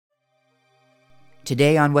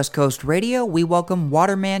Today on West Coast Radio, we welcome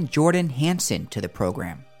waterman Jordan Hanssen to the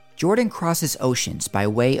program. Jordan crosses oceans by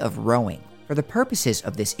way of rowing. For the purposes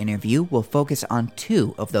of this interview, we'll focus on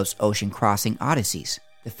two of those ocean crossing odysseys.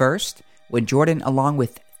 The first, when Jordan, along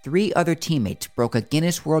with 3 other teammates, broke a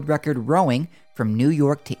Guinness World Record rowing from New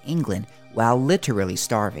York to England while literally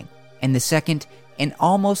starving. And the second, an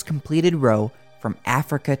almost completed row from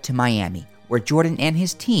Africa to Miami, where Jordan and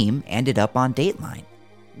his team ended up on Dateline.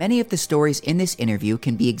 Many of the stories in this interview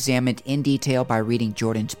can be examined in detail by reading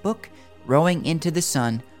Jordan's book, Rowing into the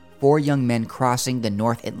Sun, 4 Young Men Crossing the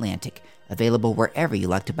North Atlantic, available wherever you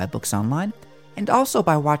like to buy books online, and also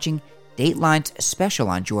by watching Dateline's special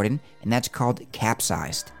on Jordan, and that's called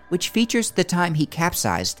Capsized, which features the time he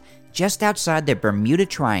capsized just outside the Bermuda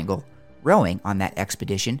Triangle, rowing on that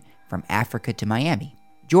expedition from Africa to Miami.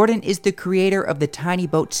 Jordan is the creator of the Tiny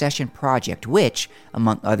Boat Session Project, which,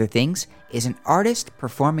 among other things, is an artist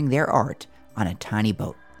performing their art on a tiny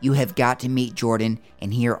boat. You have got to meet Jordan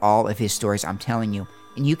and hear all of his stories, I'm telling you.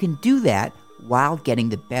 And you can do that while getting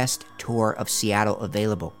the best tour of Seattle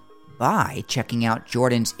available by checking out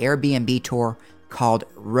Jordan's Airbnb tour called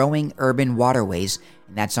Rowing Urban Waterways,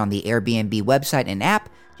 and that's on the Airbnb website and app.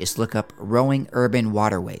 Just look up Rowing Urban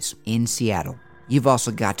Waterways in Seattle. You've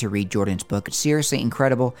also got to read Jordan's book. It's seriously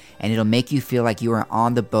incredible, and it'll make you feel like you are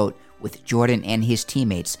on the boat with Jordan and his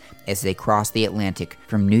teammates as they cross the Atlantic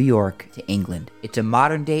from New York to England. It's a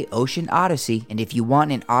modern-day ocean odyssey, and if you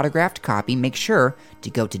want an autographed copy, make sure to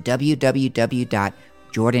go to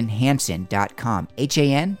www.jordanhanssen.com,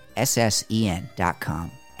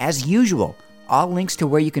 Hanssen.com. As usual, all links to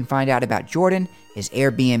where you can find out about Jordan, his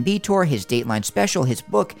Airbnb tour, his Dateline special, his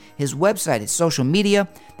book, his website, his social media,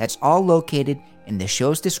 that's all located in the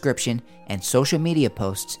show's description and social media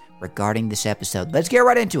posts regarding this episode. Let's get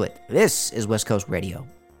right into it. This is West Coast Radio.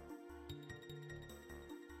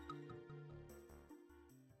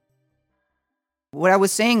 What I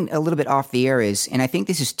was saying a little bit off the air is, and I think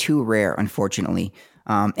this is too rare, unfortunately,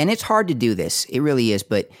 and it's hard to do this, it really is,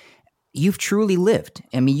 but you've truly lived.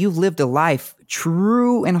 I mean, you've lived a life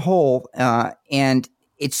true and whole, and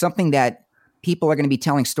it's something that people are going to be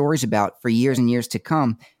telling stories about for years and years to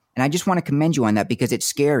come. And I just want to commend you on that because it's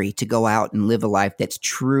scary to go out and live a life that's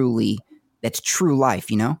true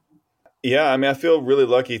life, you know? Yeah. I mean, I feel really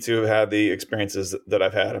lucky to have had the experiences that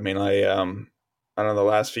I've had. I mean, I don't know, the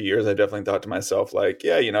last few years, I definitely thought to myself, like,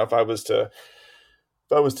 yeah, you know, if I was to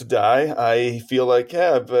die, I feel like,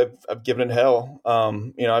 yeah, I've given it hell.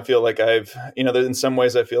 You know, I feel like in some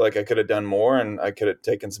ways I feel like I could have done more and I could have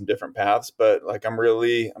taken some different paths, but like, I'm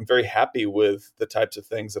very happy with the types of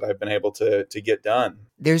things that I've been able to get done.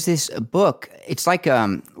 There's this book. It's like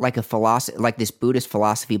a philosophy, like this Buddhist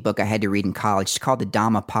philosophy book I had to read in college. It's called the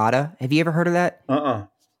Dhammapada. Have you ever heard of that?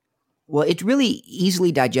 Well, it's really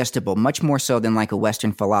easily digestible, much more so than like a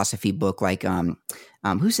Western philosophy book like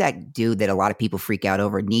who's that dude that a lot of people freak out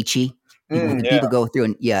over? Nietzsche. People go through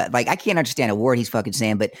and like I can't understand a word he's fucking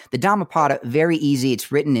saying, but the Dhammapada, very easy.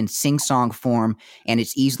 It's written in sing-song form and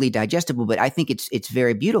it's easily digestible, but I think it's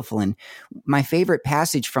very beautiful. And my favorite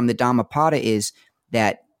passage from the Dhammapada is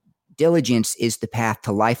that diligence is the path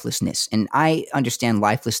to lifelessness. And I understand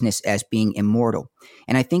lifelessness as being immortal.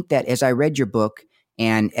 And I think that as I read your book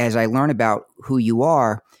and as I learn about who you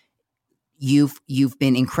are, you've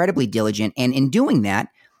been incredibly diligent. And in doing that,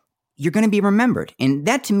 you're going to be remembered. And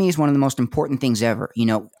that to me is one of the most important things ever. You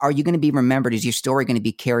know, are you going to be remembered? Is your story going to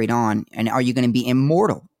be carried on? And are you going to be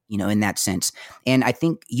immortal, you know, in that sense? And I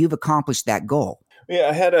think you've accomplished that goal. Yeah,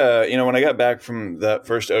 I had when I got back from that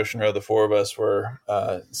first ocean row, the 4 of us were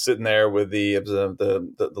sitting there with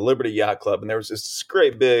the Liberty Yacht Club. And there was this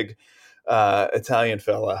great big Italian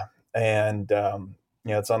fella. And,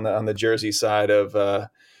 it's on the Jersey side of the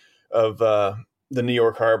New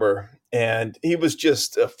York Harbor, and he was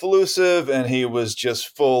just effusive, and he was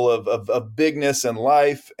just full of bigness and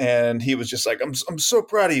life, and he was just like, I'm so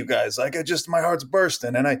proud of you guys, like my heart's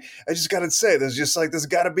bursting, and I just got to say, there's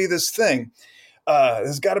got to be this thing,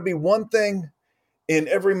 there's got to be one thing in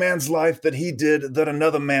every man's life that he did that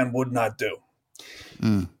another man would not do,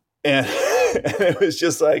 and it was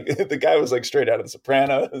just like the guy was like straight out of The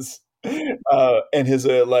Sopranos. And his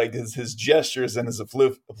gestures and his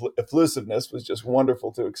effusiveness was just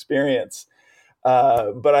wonderful to experience.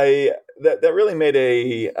 But that really made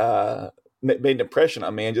an impression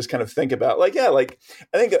on me, and just kind of think about I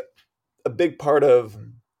think a big part of,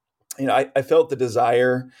 I felt the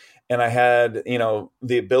desire, and I had,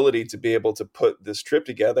 the ability to be able to put this trip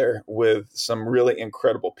together with some really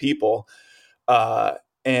incredible people.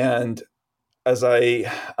 And as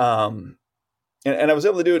and I was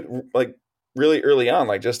able to do it like really early on,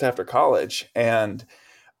 like just after college. And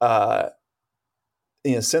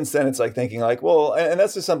since then it's like thinking like, well, and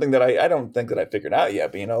that's just something that I don't think that I figured out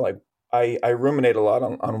yet, but like I ruminate a lot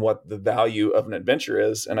on what the value of an adventure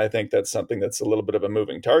is. And I think that's something that's a little bit of a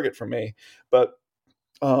moving target for me. But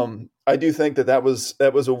I do think that was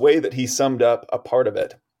a way that he summed up a part of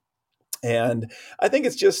it. And I think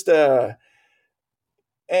it's just, and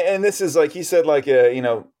this is like, he said, like,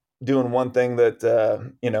 doing one thing that,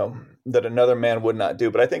 that another man would not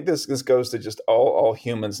do. But I think this goes to just all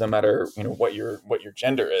humans, no matter, what your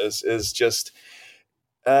gender is just,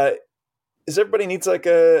 is everybody needs like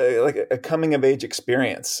a coming of age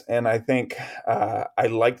experience. And I think, I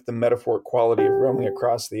liked the metaphoric quality of roaming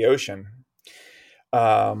across the ocean.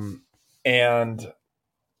 And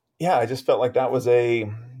yeah, I just felt like that was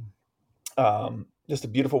just a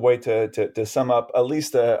beautiful way to sum up at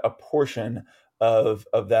least a portion of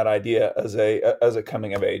that idea as a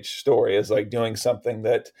coming of age story, is like doing something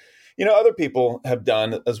that, other people have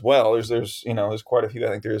done as well. There's quite a few. I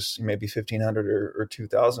think there's maybe 1,500 or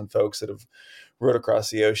 2,000 folks that have rowed across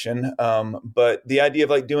the ocean. But the idea of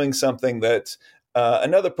like doing something that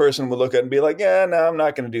another person would look at and be like, yeah, no, I'm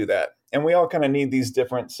not going to do that. And we all kind of need these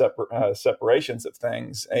different separations of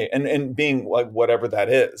things, and being like whatever that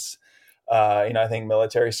is. I think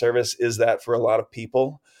military service is that for a lot of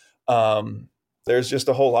people. There's just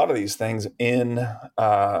a whole lot of these things in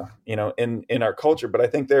our culture, but I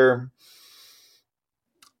think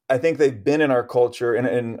they've been in our culture and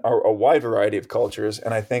in a wide variety of cultures.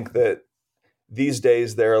 And I think that these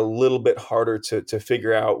days they're a little bit harder to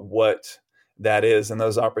figure out what that is. And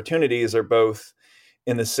those opportunities are both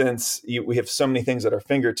in the sense we have so many things at our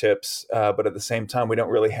fingertips, but at the same time, we don't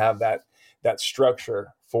really have that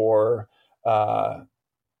structure for,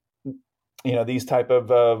 these type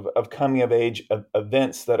of coming of age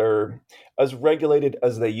events that are as regulated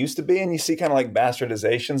as they used to be. And you see kind of like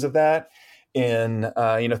bastardizations of that in,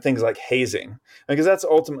 things like hazing, because that's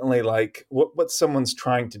ultimately like what someone's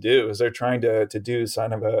trying to do is they're trying to do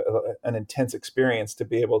kind of an intense experience to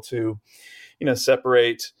be able to,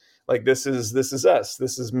 separate, like, this is us,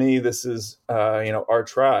 this is me, this is, our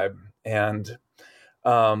tribe. And,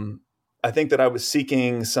 I think that I was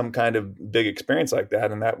seeking some kind of big experience like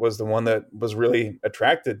that. And that was the one that was really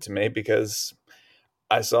attracted to me, because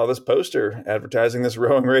I saw this poster advertising this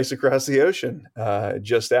rowing race across the ocean,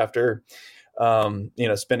 just after,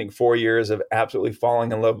 spending 4 years of absolutely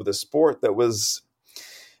falling in love with a sport that was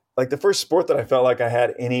like the first sport that I felt like I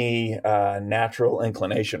had any natural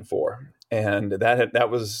inclination for. And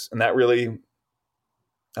that really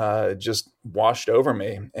just washed over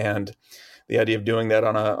me. And the idea of doing that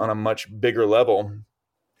on a much bigger level,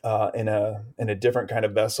 in a different kind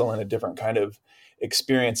of vessel and a different kind of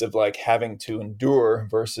experience of like having to endure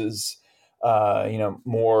versus,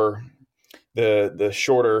 more the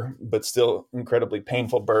shorter but still incredibly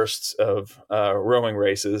painful bursts of rowing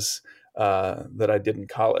races that I did in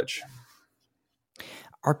college.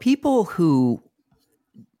 Are people who,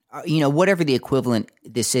 whatever the equivalent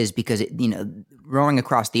this is, because rowing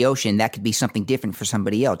across the ocean, that could be something different for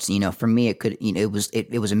somebody else. For me, it could, it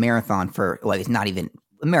was a marathon for, well, it's not even,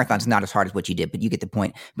 a marathon's not as hard as what you did, but you get the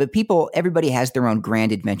point. But everybody has their own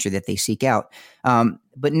grand adventure that they seek out.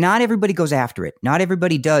 But not everybody goes after it. Not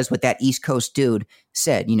everybody does what that East Coast dude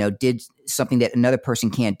said, did something that another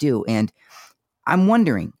person can't do. And I'm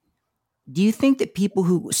wondering, do you think that people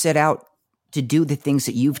who set out to do the things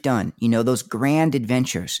that you've done, those grand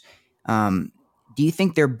adventures, do you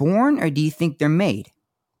think they're born or do you think they're made?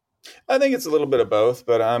 I think it's a little bit of both,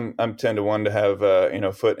 but I'm 10 to 1 to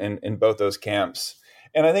have foot in both those camps.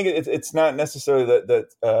 And I think it's not necessarily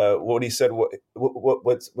that what he said.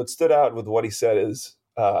 What stood out with what he said is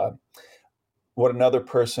what another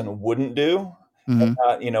person wouldn't do, Mm-hmm.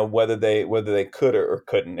 and not whether they could or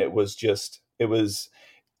couldn't. It was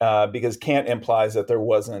because can't implies that there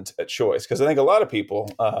wasn't a choice. Because I think a lot of people,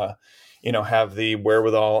 have the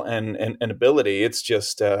wherewithal and ability. It's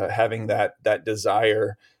just having that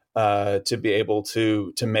desire to be able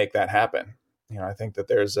to make that happen. I think that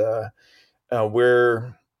there's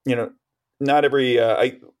where not every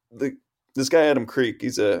this guy Adam Creek.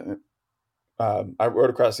 He's I rode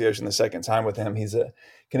across the ocean the second time with him. He's a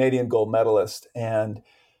Canadian gold medalist, and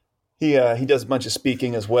he does a bunch of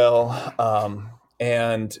speaking as well.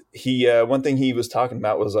 And he one thing he was talking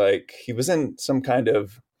about was like he was in some kind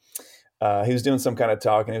of he was doing some kind of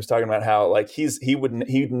talk, and he was talking about how like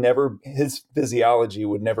he'd never, his physiology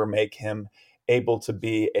would never make him able to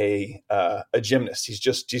be a gymnast. He's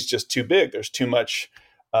just too big. There's too much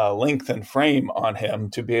length and frame on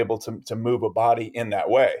him to be able to move a body in that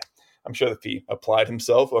way. I'm sure if he applied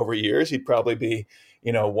himself over years, he'd probably be,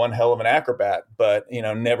 one hell of an acrobat, but,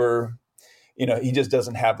 never he just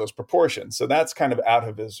doesn't have those proportions. So that's kind of out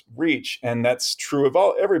of his reach. And that's true of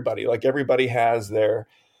everybody. Like everybody has their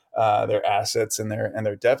assets and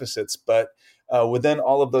their deficits. But within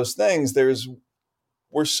all of those things,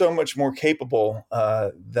 we're so much more capable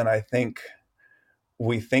than I think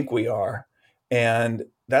we are. And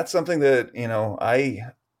that's something that,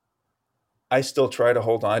 I still try to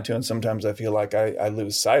hold on to. And sometimes I feel like I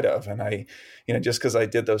lose sight of. And just because I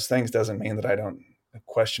did those things doesn't mean that I don't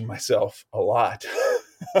question myself a lot.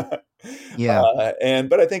 Yeah.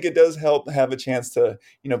 But I think it does help have a chance to,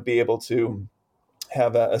 be able to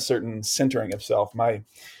have a certain centering of self. My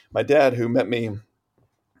dad, who met me,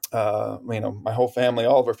 my whole family,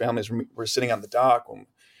 all of our families were sitting on the dock when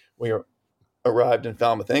we arrived in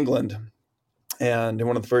Falmouth, England. And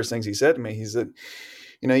one of the first things he said to me, he said,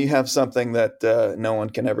 you have something that no one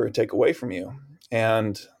can ever take away from you.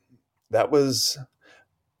 And that was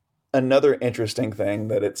another interesting thing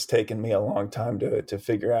that it's taken me a long time to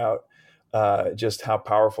figure out just how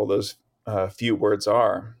powerful those few words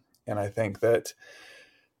are. And I think that,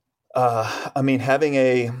 having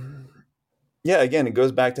again, it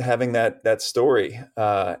goes back to having that story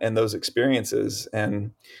and those experiences.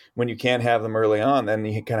 And when you can't have them early on, then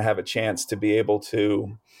you kind of have a chance to be able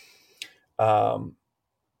to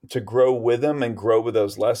grow with them and grow with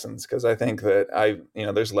those lessons. Because I think that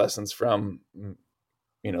there's lessons from,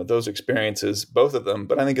 those experiences, both of them,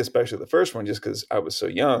 but I think especially the first one, just because I was so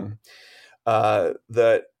young,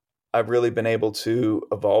 that I've really been able to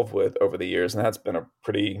evolve with over the years. And that's been a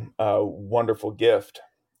pretty wonderful gift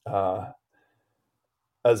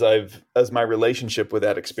as my relationship with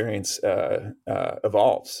that experience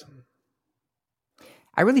evolves.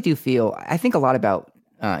 I really do I think a lot about,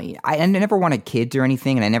 I never wanted kids or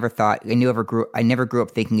anything. And I never grew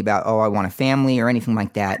up thinking about, I want a family or anything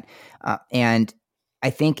like that. And I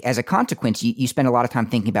think as a consequence, you spend a lot of time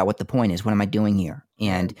thinking about what the point is. What am I doing here?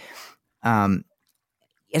 And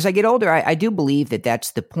as I get older, I do believe that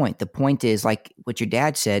that's the point. The point is, like what your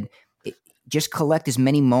dad said, just collect as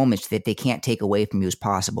many moments that they can't take away from you as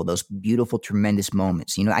possible. Those beautiful, tremendous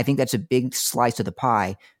moments. I think that's a big slice of the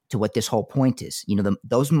pie to what this whole point is.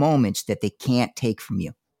 Those moments that they can't take from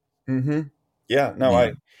you. Mm-hmm. Yeah, no,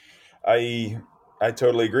 yeah. I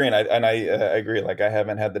totally agree, and I agree. Like I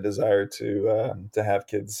haven't had the desire to have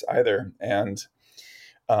kids either, and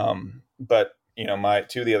but my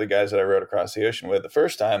two of the other guys that I rode across the ocean with the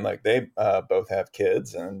first time, like they both have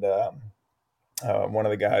kids, and one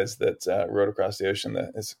of the guys that rode across the ocean,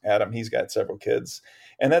 that is Adam, he's got several kids,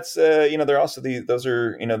 and that's they're also those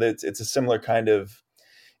are it's a similar kind of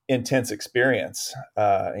intense experience,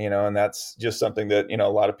 and that's just something that a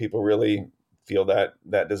lot of people really feel that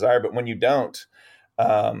desire, but when you don't.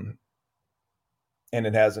 And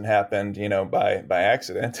it hasn't happened, by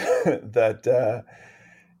accident, that,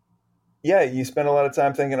 you spend a lot of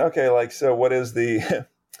time thinking, okay, like, so what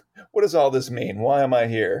does all this mean? Why am I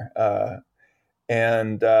here?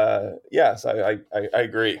 Yes, I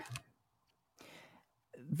agree.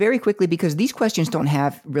 Very quickly, because these questions don't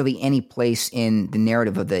have really any place in the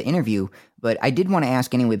narrative of the interview, but I did want to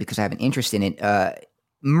ask anyway, because I have an interest in it.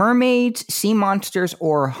 Mermaids, sea monsters,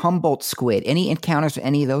 or Humboldt squid? Any encounters with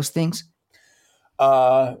any of those things?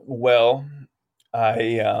 Well,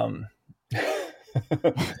 I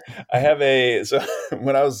I have so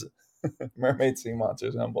when I was mermaid, sea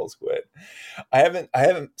monsters, Humboldt squid. I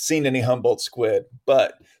haven't seen any Humboldt squid,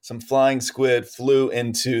 but some flying squid flew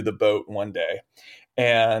into the boat one day.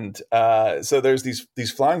 And so there's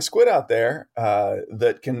these flying squid out there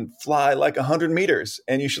that can fly like 100 meters.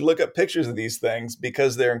 And you should look up pictures of these things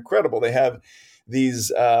because they're incredible. They have these,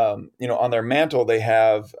 on their mantle, they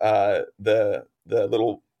have the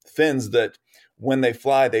little fins that when they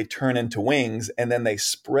fly, they turn into wings, and then they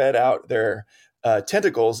spread out their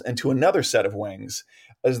tentacles into another set of wings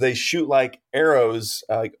as they shoot like arrows,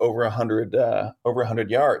 like over 100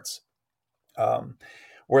 yards.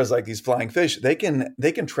 Whereas like these flying fish, they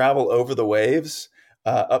can travel over the waves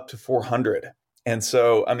up to 400. And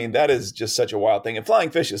so, I mean, that is just such a wild thing. And flying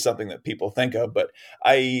fish is something that people think of, but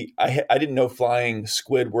I didn't know flying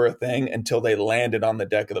squid were a thing until they landed on the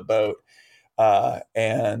deck of the boat.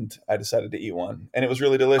 And I decided to eat one, and it was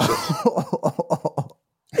really delicious.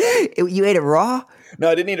 You ate it raw? No,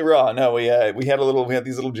 I didn't eat it raw. No, we had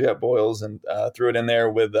these little jet boils and threw it in there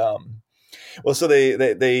with so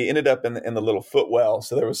they ended up in the little footwell.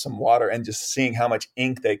 So there was some water, and just seeing how much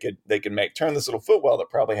ink they could make, turn this little footwell that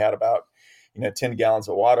probably had about 10 gallons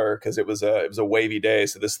of water, because it was a wavy day.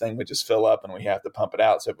 So this thing would just fill up and we have to pump it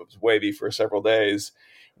out. So if it was wavy for several days,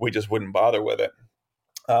 we just wouldn't bother with it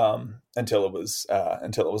until it was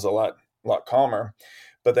a lot calmer.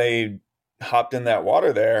 But they hopped in that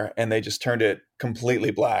water there, and they just turned it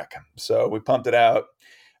completely black. So we pumped it out,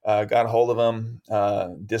 got a hold of them,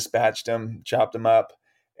 dispatched them, chopped them up,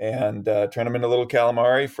 and turned them into little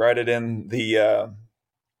calamari. Fried it up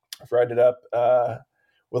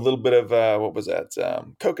with a little bit of what was that?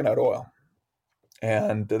 Coconut oil,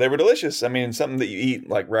 and they were delicious. I mean, something that you eat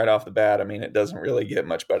like right off the bat. I mean, it doesn't really get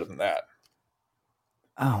much better than that.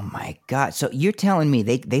 Oh my God! So you're telling me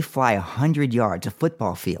they fly 100 yards, a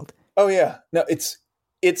football field? Oh yeah, no, it's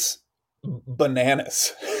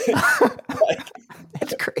bananas. Like,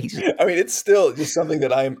 That's crazy. I mean, it's still just something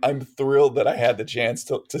that I'm thrilled that I had the chance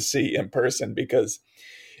to see in person, because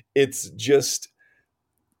it's just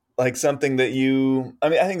like something that I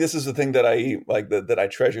mean, I think this is the thing that I like, that I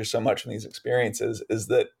treasure so much from these experiences, is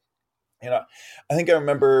that, I think I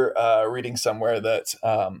remember reading somewhere that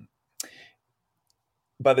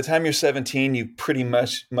by the time you're 17, you've pretty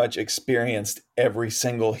much experienced every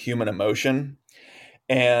single human emotion.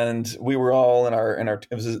 And we were all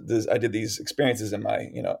I did these experiences in my,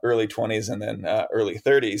 early 20s and then early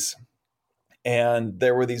 30s. And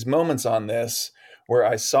there were these moments on this where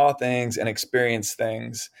I saw things and experienced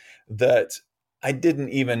things that I didn't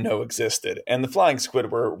even know existed. And the flying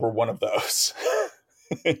squid were one of those.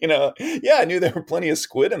 Yeah, I knew there were plenty of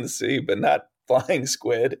squid in the sea, but not flying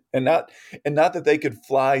squid, and not that they could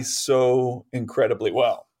fly so incredibly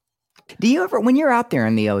well. Do you ever, when you're out there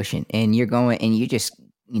in the ocean and you're going and you just,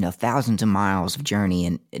 thousands of miles of journey,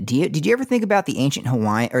 and did you ever think about the ancient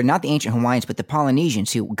Hawaiian, or not the ancient Hawaiians, but the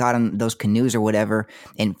Polynesians who got on those canoes or whatever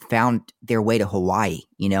and found their way to Hawaii?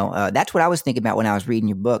 That's what I was thinking about when I was reading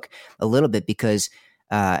your book a little bit, because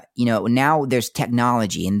now there's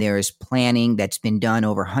technology and there's planning that's been done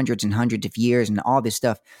over hundreds and hundreds of years and all this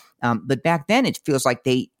stuff. But back then it feels like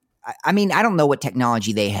I mean, I don't know what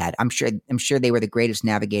technology they had. I'm sure they were the greatest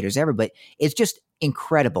navigators ever, but it's just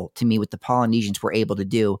incredible to me what the Polynesians were able to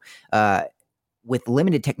do with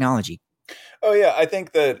limited technology. Oh yeah, I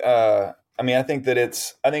think that.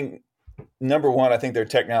 I think number one, I think their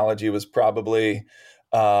technology was probably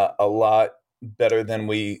a lot better than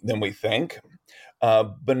we think.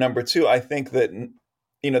 But number two, I think that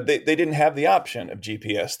they didn't have the option of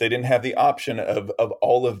GPS. They didn't have the option of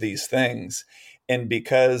all of these things, and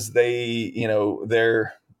because they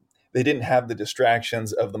didn't have the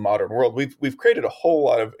distractions of the modern world. We've created a whole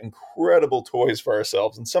lot of incredible toys for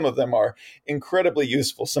ourselves, and some of them are incredibly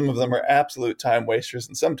useful. Some of them are absolute time wasters,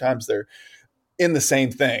 and sometimes they're in the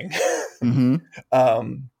same thing.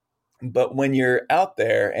 Mm-hmm. But when you're out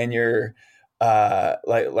there and you're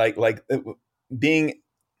like being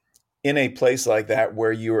in a place like that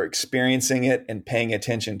where you are experiencing it and paying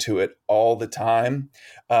attention to it all the time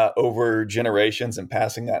over generations and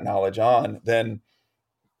passing that knowledge on,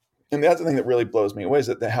 and that's the thing that really blows me away, is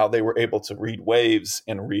that how they were able to read waves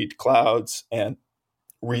and read clouds and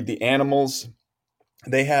read the animals.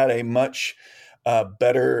 They had a much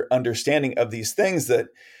better understanding of these things that,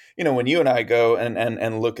 when you and I go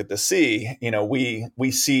and look at the sea,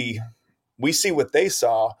 we see what they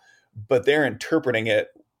saw, but they're interpreting it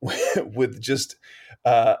with just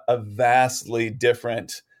a vastly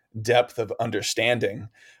different depth of understanding.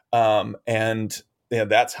 And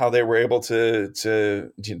that's how they were able to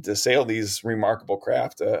sail these remarkable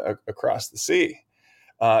craft across the sea.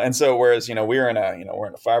 And so, whereas we're in a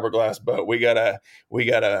fiberglass boat, we got a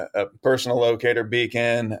personal locator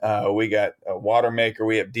beacon, we got a water maker,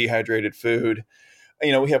 we have dehydrated food,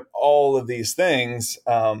 we have all of these things.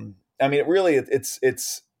 I mean,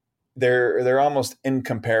 it's they're almost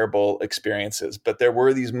incomparable experiences. But there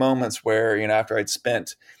were these moments where after I'd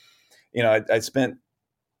spent a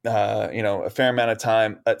fair amount of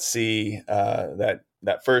time at sea, that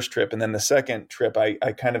first trip. And then the second trip, I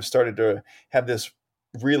kind of started to have this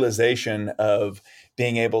realization of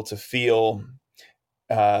being able to feel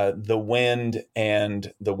the wind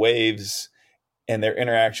and the waves and their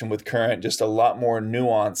interaction with current just a lot more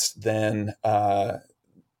nuanced than I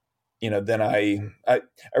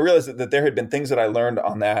realized that there had been things that I learned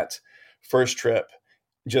on that first trip,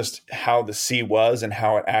 just how the sea was and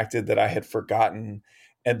how it acted, that I had forgotten,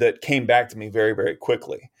 and that came back to me very, very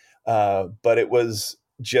quickly. But it was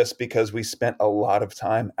just because we spent a lot of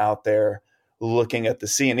time out there looking at the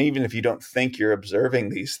sea. And even if you don't think you're observing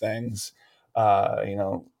these things,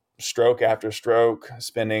 stroke after stroke,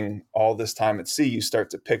 spending all this time at sea, you start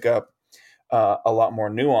to pick up a lot more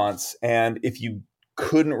nuance. And if you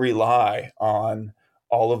couldn't rely on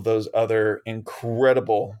all of those other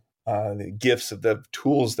incredible gifts of the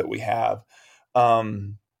tools that we have,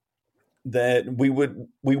 that we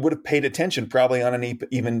would have paid attention probably on an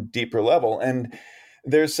even deeper level. And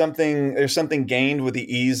there's something gained with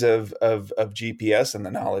the ease of GPS and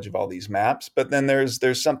the knowledge of all these maps, but then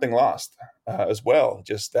there's something lost as well.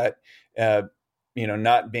 Just that uh,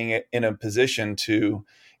 not being in a position to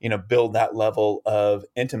build that level of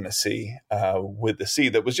intimacy with the sea.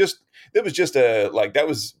 That was just a like that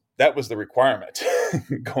was the requirement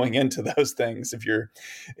going into those things. If you're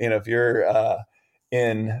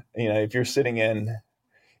sitting in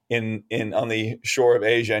on the shore of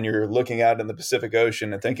Asia and you're looking out in the Pacific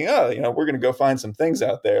Ocean and thinking, oh, we're going to go find some things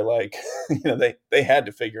out there. Like, they had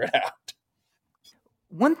to figure it out.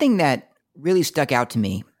 One thing that really stuck out to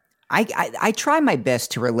me, I try my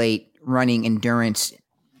best to relate running endurance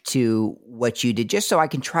to what you did, just so I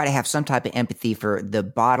can try to have some type of empathy for the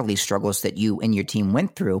bodily struggles that you and your team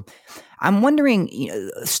went through. I'm wondering,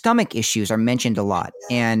 stomach issues are mentioned a lot,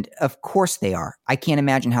 and of course they are. I can't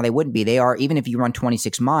imagine how they wouldn't be. They are, even if you run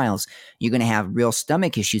 26 miles, you're going to have real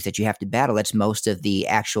stomach issues that you have to battle. That's most of the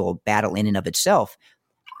actual battle in and of itself.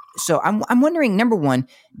 So I'm wondering, number one,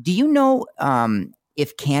 do you know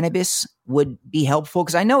if cannabis would be helpful?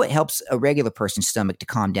 Because I know it helps a regular person's stomach to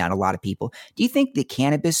calm down. A lot of people. Do you think the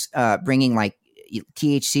cannabis, bringing like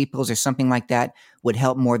THC pills or something like that, would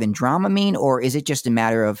help more than Dramamine, or is it just a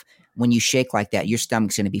matter of when you shake like that, your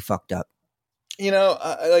stomach's going to be fucked up?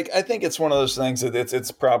 I think it's one of those things that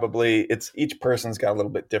it's each person's got a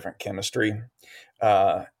little bit different chemistry.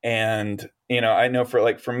 And I know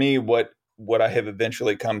for me, what I have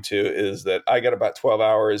eventually come to is that I got about 12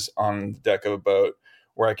 hours on the deck of a boat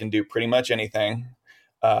where I can do pretty much anything.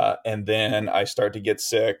 And then I start to get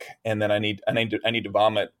sick, and then I need to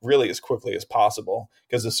vomit really as quickly as possible,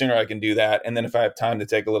 because the sooner I can do that, and then if I have time to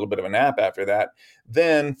take a little bit of a nap after that,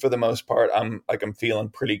 then for the most part I'm feeling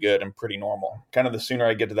pretty good and pretty normal. Kind of the sooner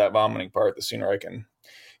I get to that vomiting part, the sooner I can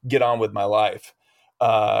get on with my life.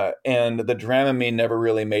 And the Dramamine never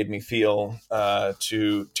really made me feel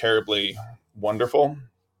too terribly wonderful.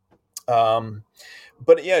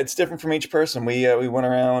 But yeah, it's different from each person. We went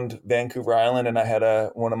around Vancouver Island, and I had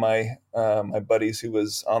one of my my buddies who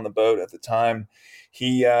was on the boat at the time.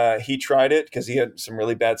 He tried it because he had some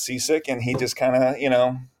really bad seasick, and he just kind of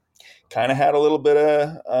had a little bit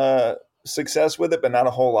of success with it, but not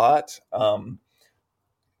a whole lot.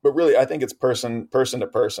 But really, I think it's person to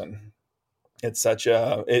person. It's I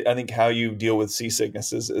think how you deal with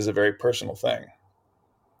seasickness is a very personal thing.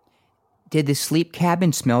 Did the sleep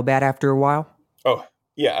cabin smell bad after a while? Oh,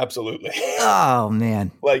 yeah, absolutely. Oh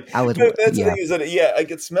man, Like, I would. that's the Yeah, thing, is that, yeah, I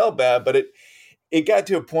could smell bad, but it got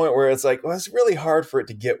to a point where it's like, well, it's really hard for it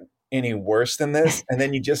to get any worse than this. And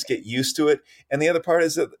then you just get used to it. And the other part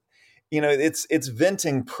is that, it's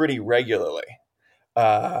venting pretty regularly.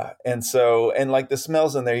 And like the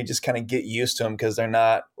smells in there, you just kind of get used to them because they're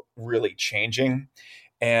not really changing.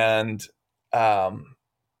 And,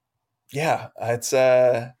 yeah, it's,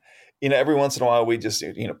 every once in a while we just,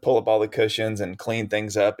 pull up all the cushions and clean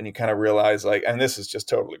things up, and you kind of realize, like, and this is just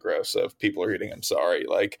totally gross. So if people are eating, I'm sorry.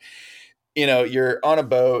 Like, you're on a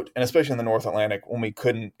boat, and especially in the North Atlantic, when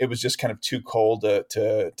it was just kind of too cold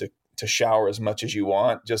to shower as much as you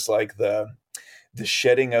want. Just like the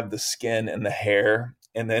shedding of the skin and the hair,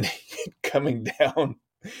 and then coming down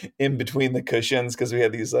in between the cushions, because we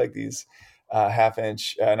had these half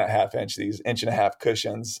inch, not half inch, these inch and a half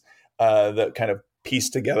cushions that kind of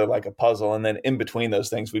pieced together like a puzzle. And then in between those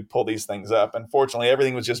things, we'd pull these things up. Unfortunately,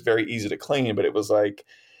 everything was just very easy to clean, but it was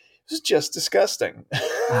just disgusting.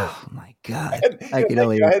 oh my God, I can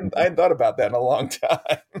only. I hadn't thought about that in a long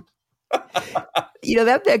time.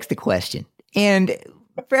 That begs the question. And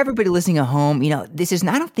for everybody listening at home, this is.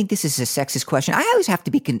 I don't think this is a sexist question. I always have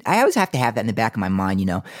to be. I always have to have that in the back of my mind.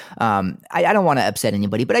 I don't want to upset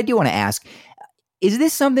anybody, but I do want to ask: is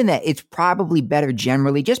this something that it's probably better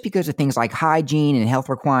generally, just because of things like hygiene and health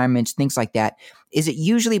requirements, things like that? Is it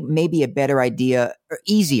usually maybe a better idea or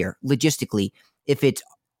easier logistically if it's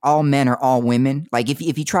all men or all women? Like if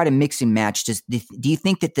you try to mix and match, do you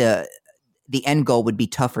think that the end goal would be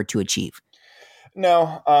tougher to achieve?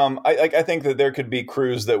 No, I think that there could be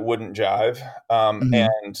crews that wouldn't jive, Mm-hmm.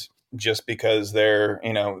 and just because they're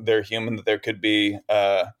human, that there could be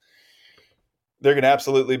there could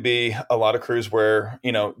absolutely be a lot of crews where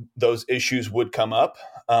those issues would come up,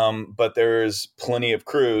 but there's plenty of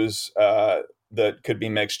crews that could be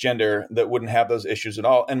mixed gender that wouldn't have those issues at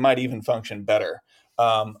all, and might even function better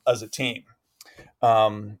as a team.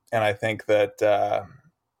 And I think that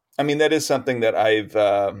that is something that I've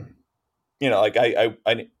like I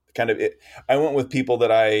kind of I went with people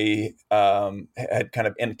that I had kind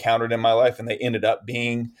of encountered in my life, and they ended up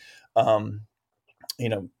being um,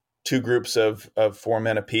 two groups of four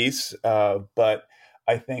men apiece. But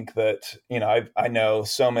I think that, I know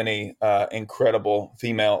so many incredible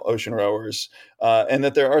female ocean rowers, and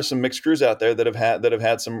that there are some mixed crews out there that have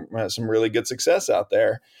had some really good success out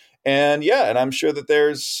there. And yeah, and I'm sure that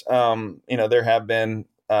there's, there have been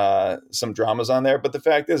some dramas on there, but the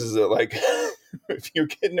fact is that like, if you're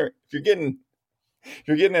getting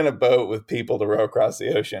in a boat with people to row across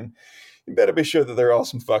the ocean, you better be sure that they're all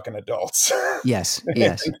some fucking adults. Yes,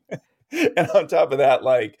 yes. And on top of that,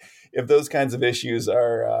 like if those kinds of issues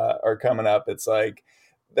are coming up, it's like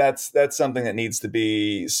that's something that needs to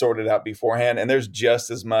be sorted out beforehand. And there's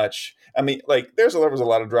just as much. I mean, like there was a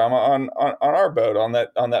lot of drama on our boat on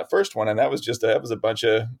that first one, and that was a bunch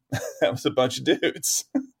of that was a bunch of dudes.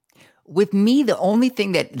 With me, the only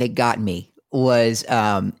thing that got me was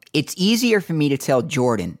it's easier for me to tell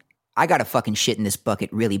Jordan I got to fucking shit in this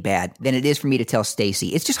bucket really bad than it is for me to tell Stacy.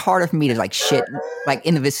 It's just harder for me to like shit like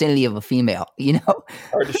in the vicinity of a female, you know?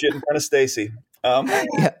 Hard to shit in front of Stacy.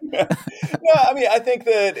 Yeah. No, I mean, I think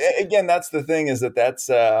that again, that's the thing is that's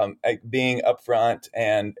like being upfront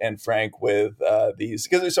and frank with these.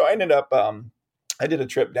 Because so I ended up, I did a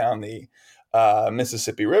trip down the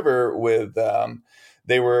Mississippi River with.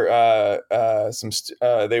 They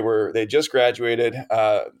just graduated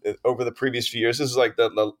over the previous few years. This is like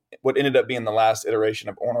what ended up being the last iteration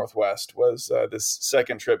of Or Northwest was this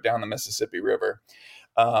second trip down the Mississippi River.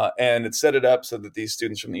 And it set it up so that these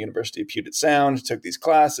students from the University of Puget Sound took these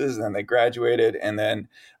classes, and then they graduated. And then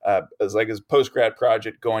it was like his post-grad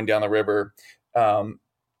project going down the river,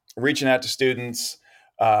 reaching out to students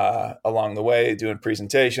along the way, doing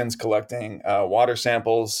presentations, collecting water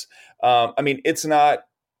samples. I mean, it's not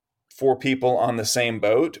for people on the same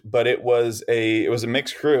boat, but it was a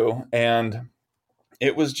mixed crew, and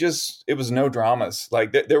it was no dramas.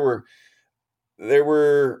 Like there was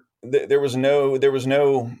no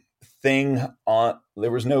thing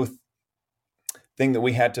that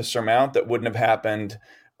we had to surmount that wouldn't have happened,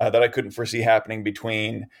 that I couldn't foresee happening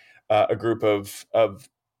between a group of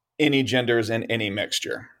any genders and any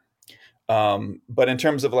mixture. But in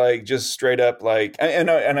terms of like just straight up like, and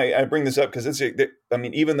I bring this up because I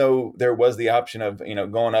mean, even though there was the option of,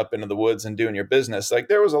 going up into the woods and doing your business, like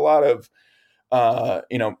there was a lot of,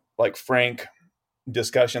 like frank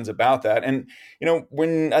discussions about that. And,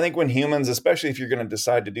 when humans, especially if you're going to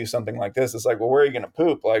decide to do something like this, it's like, well, where are you going to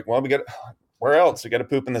poop? Like, well, where else? We got to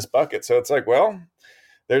poop in this bucket. So it's like, well,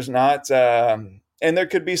 there's not, and there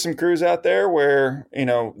could be some crews out there where,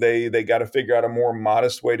 they got to figure out a more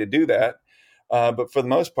modest way to do that. But for the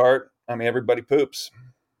most part, I mean, everybody poops.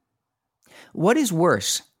 What is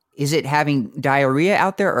worse? Is it having diarrhea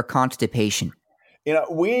out there or constipation?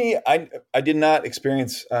 I did not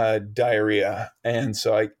experience diarrhea. And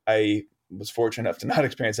so I was fortunate enough to not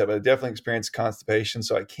experience that, but I definitely experienced constipation.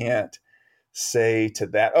 So I can't say to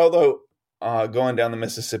that. Although going down the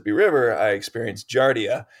Mississippi River, I experienced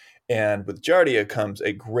giardia. And with giardia comes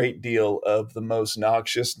a great deal of the most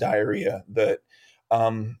noxious diarrhea that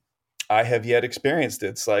I have yet experienced.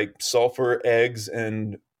 It's like sulfur, eggs,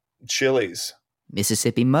 and chilies.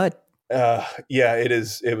 Mississippi mud. Yeah, it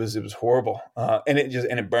is. It was horrible. And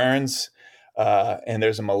it burns. And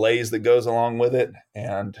there's a malaise that goes along with it.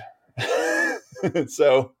 And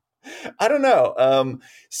so I don't know.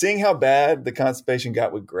 Seeing how bad the constipation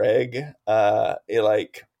got with Greg,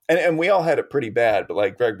 and we all had it pretty bad, but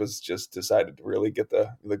like Greg was just decided to really get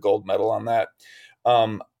the gold medal on that.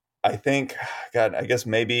 I think, God, I guess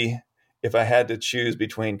maybe if I had to choose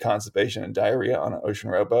between constipation and diarrhea on an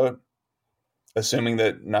ocean rowboat, assuming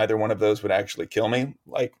that neither one of those would actually kill me,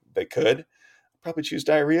 like they could, I'd probably choose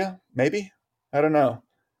diarrhea. Maybe. I don't know.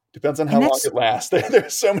 Depends on how long it lasts.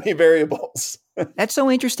 There's so many variables. That's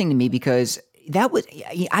so interesting to me because I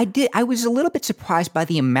was a little bit surprised by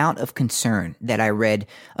the amount of concern that I read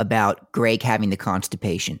about Greg having the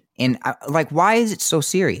constipation. And why is it so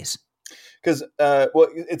serious? Because,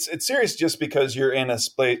 it's serious just because you're in a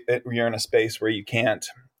space where you can't,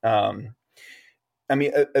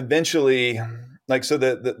 eventually, like, so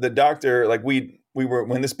the doctor, like we were,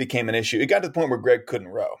 when this became an issue, it got to the point where Greg couldn't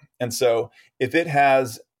row. And so if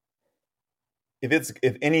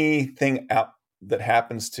anything out that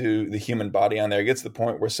happens to the human body on there gets to the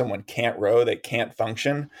point where someone can't row, they can't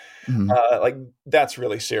function, that's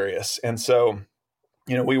really serious. And so,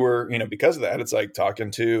 we were, because of that, it's like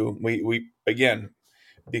talking to, we again,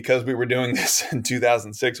 because we were doing this in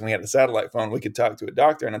 2006 and we had a satellite phone, we could talk to a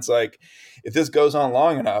doctor. And it's like, if this goes on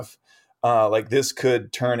long enough, this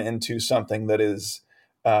could turn into something that is,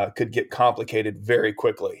 could get complicated very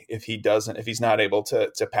quickly if he's not able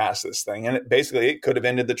to pass this thing. And it could have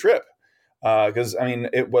ended the trip. Because I mean,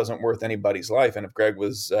 it wasn't worth anybody's life. And if Greg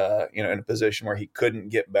was, in a position where he couldn't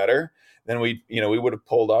get better, then we would have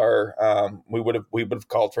pulled we would have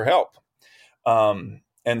called for help.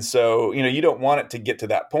 And so, you don't want it to get to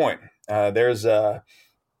that point. And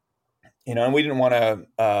we didn't want to,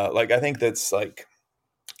 I think that's like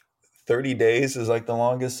 30 days is like the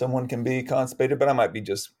longest someone can be constipated, but I might be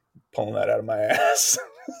just pulling that out of my ass.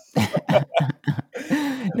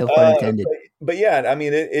 No pun intended. But yeah, I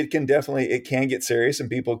mean, it can get serious, and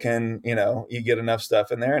people can, you get enough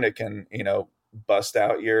stuff in there and it can, bust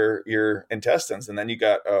out your intestines, and then you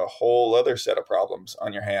got a whole other set of problems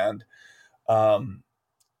on your hand. And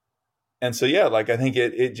so, yeah, I think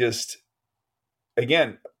it just,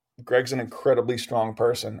 again, Greg's an incredibly strong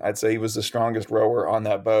person. I'd say he was the strongest rower on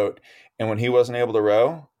that boat. And when he wasn't able to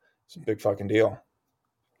row, it's a big fucking deal.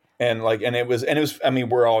 And it was, I mean,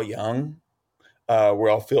 we're all young. We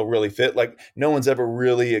all feel really fit. No one's ever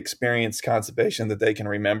really experienced constipation that they can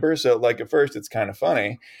remember. So at first it's kind of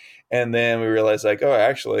funny. And then we realize oh,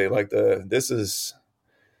 actually it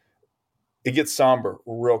gets somber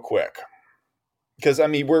real quick. Because I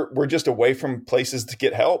mean, we're just away from places to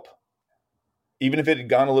get help. Even if it had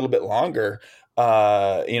gone a little bit longer,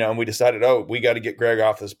 and we decided, we got to get Greg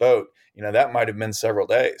off this boat, that might have been several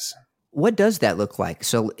days. What does that look like?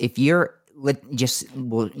 So if you're,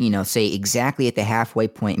 say exactly at the halfway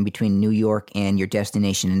point in between New York and your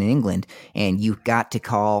destination in England, and you got to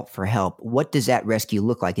call for help, what does that rescue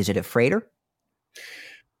look like? Is it a freighter?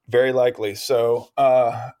 Very likely. So,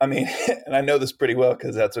 I mean, and I know this pretty well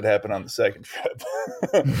because that's what happened on the second trip,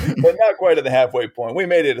 but not quite at the halfway point. We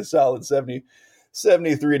made it a solid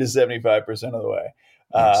 73 to 75% of the way.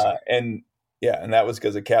 Yes. And that was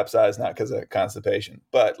because of capsize, not because of constipation.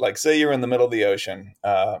 But say you're in the middle of the ocean.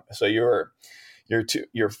 So you're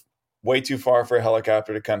way too far for a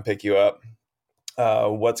helicopter to come pick you up.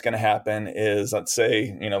 What's going to happen is, let's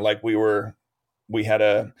say, we had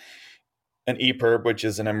an EPIRB, which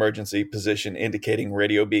is an emergency position indicating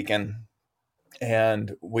radio beacon.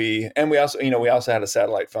 And we also had a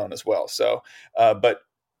satellite phone as well. So, but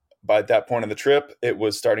by that point of the trip, it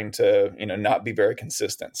was starting to, not be very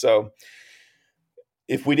consistent. So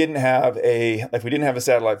if we didn't have a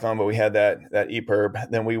satellite phone, but we had that EPIRB,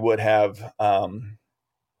 then we would have,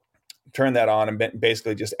 turned that on and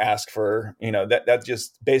basically just ask for, that's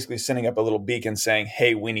just basically sending up a little beacon saying,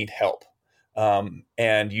 hey, we need help.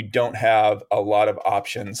 And you don't have a lot of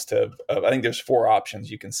options I think there's 4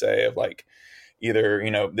 options you can say of either,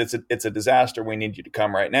 it's a disaster, we need you to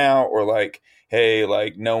come right now, or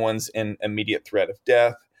hey, no one's in immediate threat of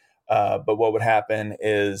death. But what would happen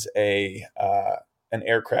is an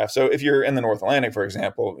aircraft. So if you're in the North Atlantic, for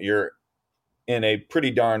example, you're in a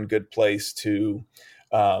pretty darn good place to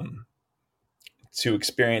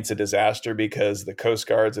experience a disaster, because the coast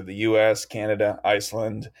guards of the US, Canada,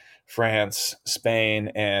 Iceland, France,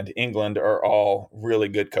 Spain, and England are all really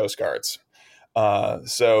good coast guards.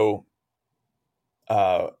 So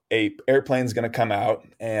a airplane's going to come out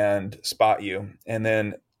and spot you. And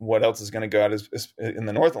then what else is going to go out is in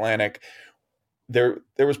the North Atlantic, there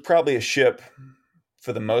was probably a ship,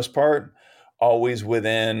 for the most part, always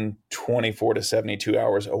within 24 to 72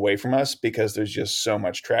 hours away from us, because there's just so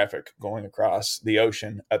much traffic going across the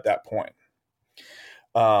ocean at that point.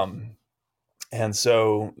 And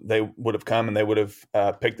so they would have come and they would have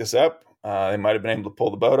picked us up. They might have been able to pull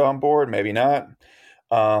the boat on board, maybe not.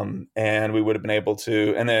 And we would have been able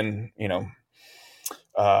to, and then,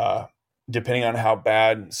 depending on how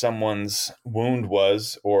bad someone's wound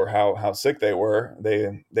was or how sick they were,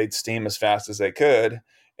 they'd steam as fast as they could.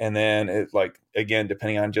 And then again,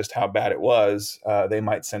 depending on just how bad it was, they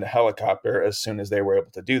might send a helicopter as soon as they were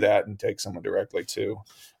able to do that and take someone directly to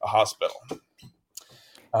a hospital.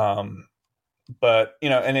 But,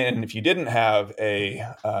 and if you didn't have a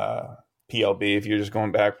PLB, if you're just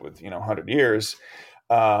going back with, 100 years,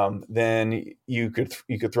 then you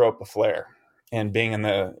could throw up a flare. And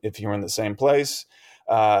if you're in the same place,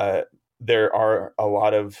 there are a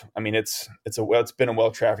lot of, it's been a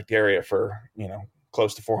well-trafficked area for,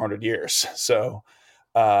 close to 400 years. So,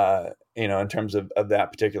 in terms of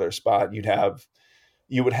that particular spot,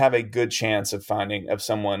 you would have a good chance of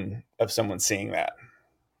someone seeing that.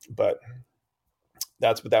 But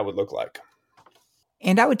that's what that would look like.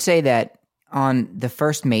 And I would say that on the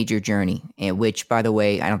first major journey, which, by the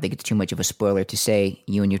way, I don't think it's too much of a spoiler to say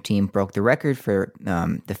you and your team broke the record for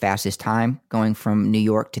the fastest time going from New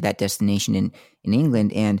York to that destination in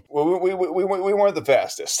England. And well, we weren't the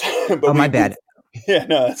fastest. But my bad. Yeah,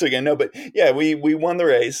 no, that's okay. No, but yeah, we won the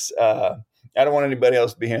race. I don't want anybody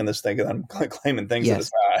else to be hearing this thinking I'm claiming things that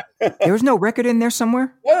it's Yes. not. There was no record in there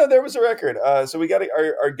somewhere? No, there was a record. So we got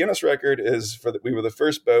our Guinness record is we were the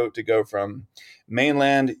first boat to go from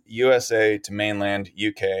mainland USA to mainland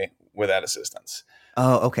UK without assistance.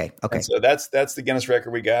 Oh, okay. And Okay. so that's the Guinness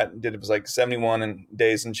record we got. It was like 71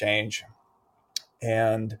 days and change.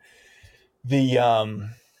 And the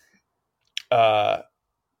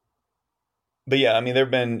but yeah, I mean,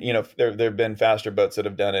 there've been, there've been faster boats that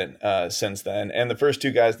have done it since then. And the first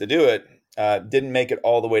two guys to do it didn't make it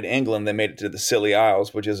all the way to England. They made it to the Scilly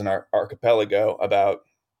Isles, which is an archipelago about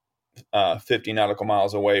 50 nautical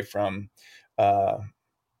miles away from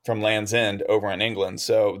Land's End over in England.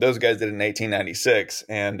 So those guys did it in 1896,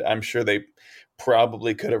 and I'm sure they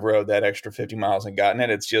probably could have rowed that extra 50 miles and gotten it.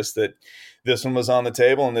 It's just that this one was on the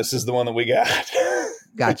table, and this is the one that we got.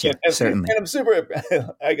 Gotcha. Certainly. And I'm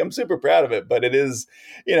super proud of it. But it is,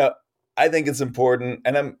 I think it's important,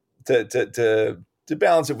 and I'm to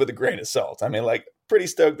balance it with a grain of salt. I mean, like, pretty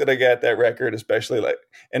stoked that I got that record, especially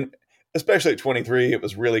at 23, it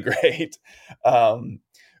was really great.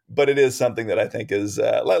 But it is something that I think is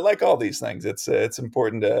like all these things. It's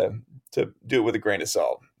important to do it with a grain of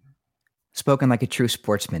salt. Spoken like a true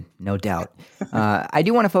sportsman, no doubt. I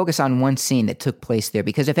do want to focus on one scene that took place there,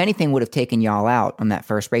 because if anything would have taken y'all out on that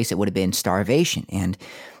first race, it would have been starvation. And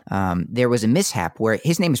there was a mishap where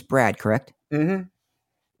his name is Brad, correct? Mm-hmm.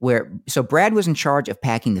 So Brad was in charge of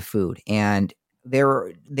packing the food, and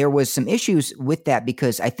there was some issues with that,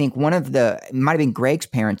 because I think it might have been Greg's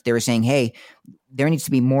parents. They were saying, hey, there needs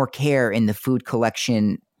to be more care in the food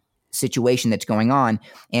collection situation that's going on.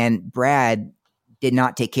 And Brad did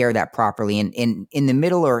not take care of that properly. And in the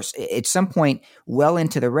middle, or at some point well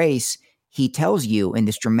into the race, he tells you in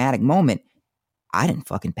this dramatic moment, I didn't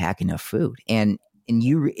fucking pack enough food. And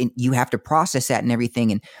you have to process that and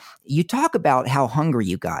everything. And you talk about how hungry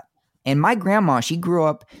you got. And my grandma, she grew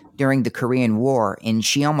up during the Korean War, and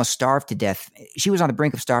she almost starved to death. She was on the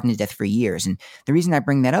brink of starving to death for years. And the reason I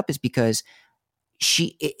bring that up is because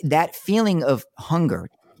that feeling of hunger,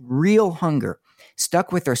 real hunger,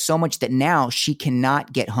 stuck with her so much that now she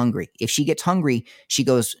cannot get hungry. If she gets hungry, she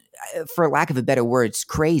goes, for lack of a better words,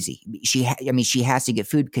 crazy. She has to get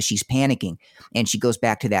food because she's panicking, and she goes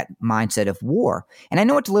back to that mindset of war. And I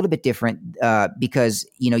know it's a little bit different because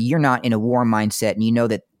you're not in a war mindset, and you know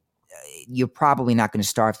that you're probably not going to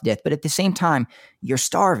starve to death. But at the same time, you're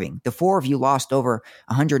starving. The four of you lost over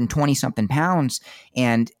 120 something pounds,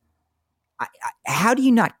 and how do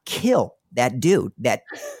you not kill that dude that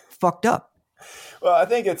fucked up? Well, I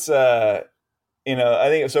think it's, I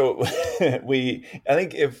think so. I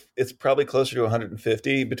think if it's probably closer to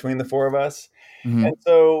 150 between the four of us. Mm-hmm. And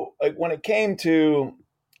so, like, when it came to,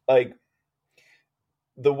 like,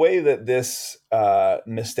 the way that this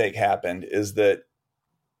mistake happened is that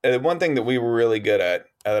one thing that we were really good at,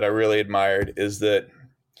 that I really admired, is that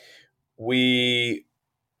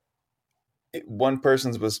one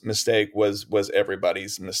person's mistake was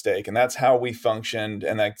everybody's mistake, and that's how we functioned,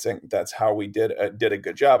 and I think that's how we did a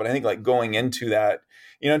good job. And I think, like, going into that,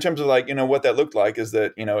 in terms of, like, what that looked like is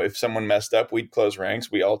that, if someone messed up, we'd close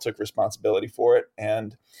ranks. We all took responsibility for it,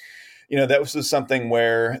 and that was just something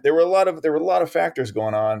where there were a lot of factors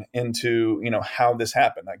going on into how this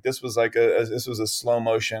happened. Like, this was like this was a slow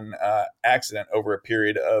motion accident over a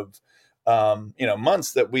period of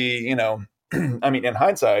months that we I mean, in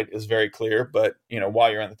hindsight is very clear, but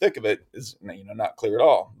while you're in the thick of it is not clear at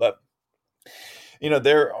all. But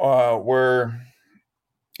there were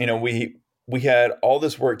we had all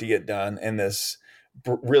this work to get done in this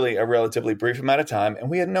really a relatively brief amount of time, and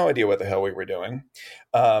we had no idea what the hell we were doing.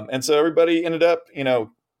 And so everybody ended up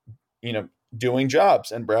doing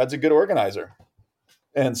jobs, and Brad's a good organizer.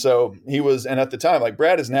 And so he was, and at the time, like,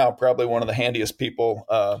 Brad is now probably one of the handiest people,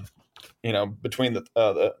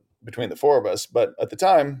 between the four of us. But at the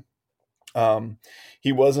time,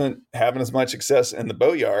 he wasn't having as much success in the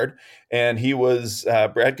boatyard, and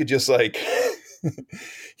Brad could just, like,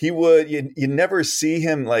 you never see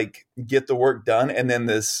him, like, get the work done. And then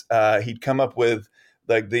he'd come up with,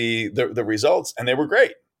 like, the results, and they were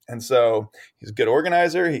great. And so he's a good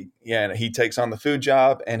organizer. He takes on the food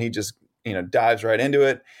job, and he just, dives right into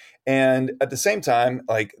it. And at the same time,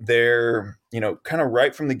 like, they're, kind of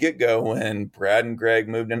right from the get-go, when Brad and Greg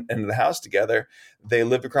moved into the house together, they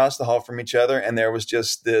lived across the hall from each other. And there was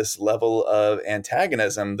just this level of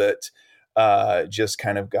antagonism that just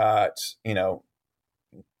kind of got,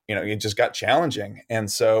 it just got challenging.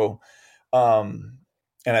 And so, and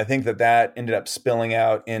I think that ended up spilling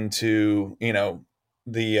out into,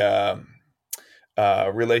 the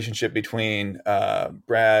relationship between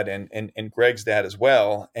Brad and Greg's dad as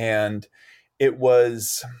well. And it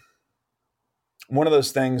was one of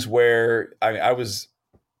those things where I was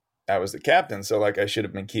the captain, so like I should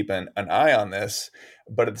have been keeping an eye on this,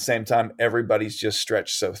 but at the same time, everybody's just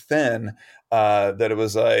stretched so thin that it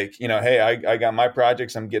was like, hey, I got my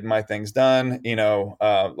projects, I'm getting my things done,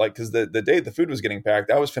 like because the day the food was getting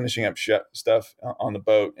packed, I was finishing up stuff on the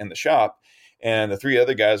boat in the shop, and the three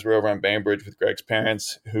other guys were over on Bainbridge with Greg's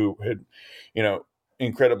parents, who had, you know,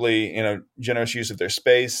 incredibly, generous use of their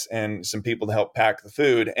space and some people to help pack the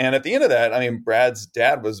food. And at the end of that, I mean, Brad's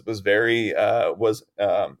dad was very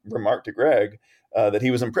remarked to Greg that he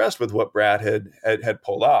was impressed with what Brad had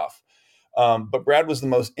pulled off. But Brad was the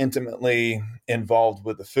most intimately involved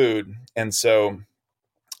with the food, and so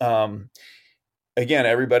again,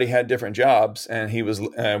 everybody had different jobs, and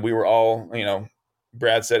we were all,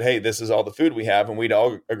 Brad said, "Hey, this is all the food we have," and we'd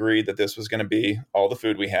all agreed that this was going to be all the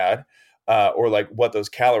food we had. Or like what those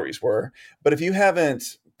calories were. But if you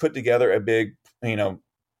haven't put together a big,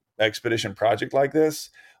 expedition project like this,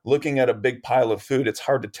 looking at a big pile of food, it's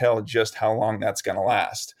hard to tell just how long that's going to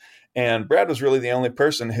last. And Brad was really the only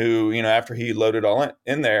person who, after he loaded all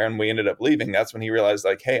in there and we ended up leaving, that's when he realized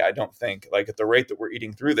like, hey, I don't think like at the rate that we're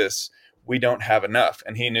eating through this, we don't have enough.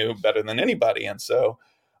 And he knew better than anybody. And so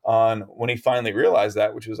when he finally realized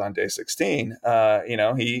that, which was on day 16,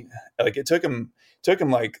 he like it took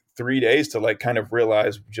him like 3 days to like kind of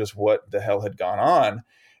realize just what the hell had gone on.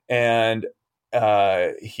 And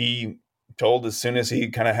he told as soon as he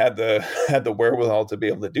kind of had the wherewithal to be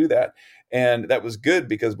able to do that. And that was good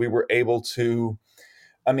because we were able to,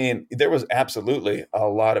 I mean, there was absolutely a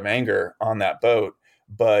lot of anger on that boat,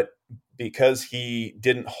 but because he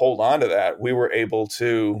didn't hold on to that, we were able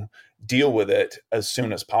to deal with it as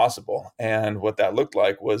soon as possible. And what that looked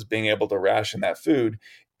like was being able to ration that food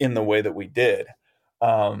in the way that we did.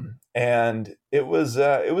 And it was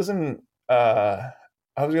I was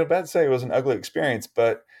about to say it was an ugly experience,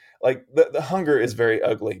 but like the hunger is very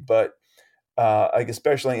ugly, but like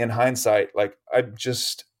especially in hindsight, like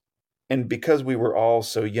and because we were all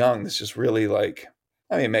so young, this just really like,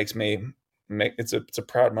 I mean, it's a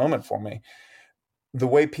proud moment for me. The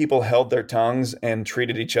way people held their tongues and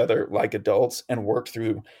treated each other like adults and worked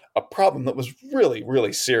through a problem that was really,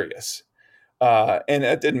 really serious. And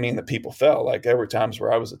that didn't mean that people fell. Like there were times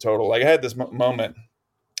where I was a total, like I had this moment,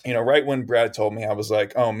 right when Brad told me, I was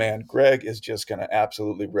like, oh man, Greg is just going to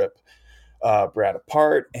absolutely rip Brad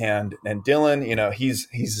apart. And Dylan, he's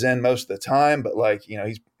Zen most of the time, but like,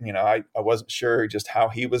 I wasn't sure just how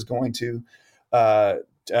he was going to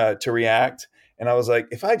react. And I was like,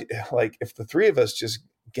 if the three of us just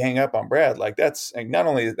gang up on Brad, like that's like, not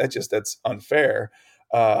only that's unfair,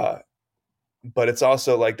 but it's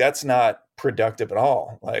also like, that's not productive at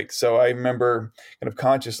all. Like, so I remember kind of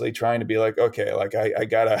consciously trying to be like, okay, like I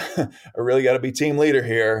really gotta be team leader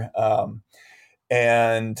here.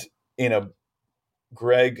 And,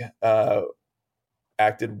 Greg,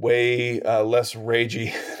 acted way less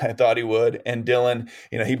ragey than I thought he would. And Dylan,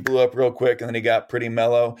 he blew up real quick and then he got pretty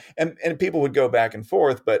mellow. And people would go back and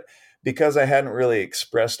forth, but because I hadn't really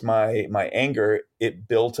expressed my anger, it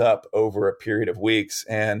built up over a period of weeks.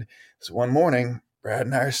 And so one morning, Brad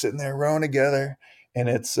and I are sitting there rowing together, and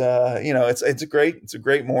it's it's a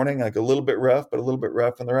great morning, like a little bit rough, but a little bit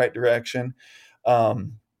rough in the right direction.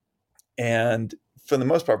 And for the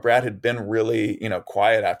most part, Brad had been really,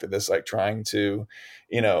 quiet after this, like trying to,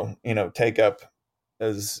 take up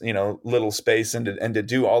as, little space and to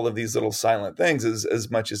do all of these little silent things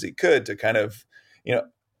as much as he could to kind of,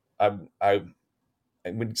 I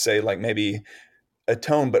would say like maybe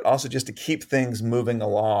atone, but also just to keep things moving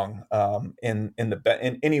along in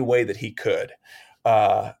any way that he could.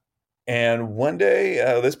 And one day,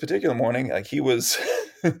 this particular morning, like he was,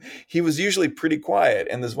 he was usually pretty quiet,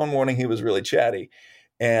 and this one morning he was really chatty,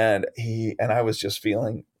 and I was just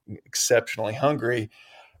feeling exceptionally hungry,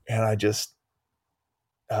 and he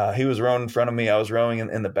was rowing in front of me. I was rowing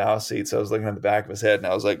in the bow seat, so I was looking at the back of his head, and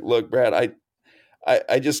I was like, "Look, Brad,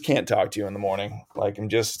 I just can't talk to you in the morning. Like I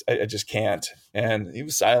just can't." And he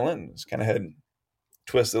was silent, just kind of head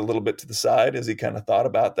twisted a little bit to the side as he kind of thought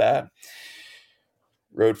about that.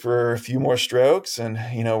 Rode for a few more strokes, and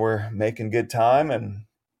we're making good time. And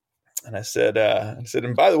I said,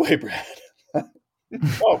 and by the way, Brad,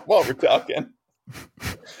 while we're talking,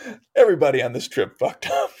 everybody on this trip fucked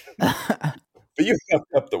up, but you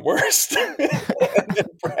fucked up the worst. And then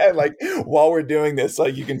Brad, like while we're doing this,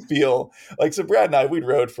 like you can feel like, so Brad and I, we'd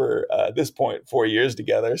rode for this point 4 years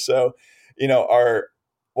together. So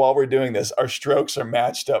while we're doing this, our strokes are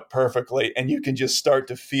matched up perfectly, and you can just start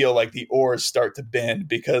to feel like the oars start to bend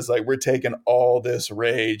because like we're taking all this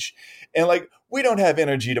rage, and like we don't have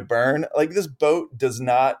energy to burn. Like this boat does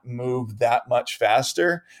not move that much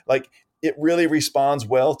faster. Like it really responds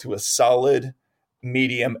well to a solid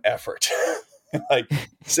medium effort. Like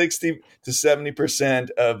 60 to 70%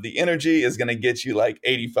 of the energy is going to get you like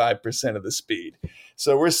 85% of the speed.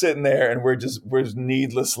 So we're sitting there and we're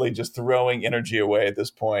needlessly just throwing energy away at this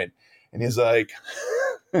point. And he's like,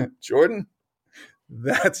 Jordan,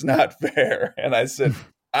 that's not fair. And I said,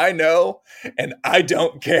 I know, and I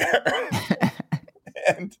don't care.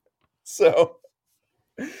 And so,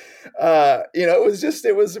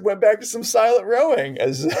 it went back to some silent rowing,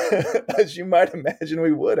 as as you might imagine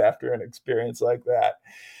we would after an experience like that.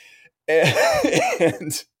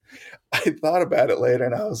 And I thought about it later,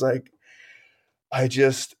 and I was like, I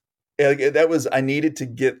needed to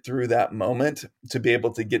get through that moment to be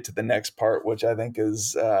able to get to the next part, which I think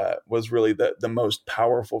was really the most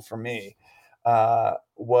powerful for me.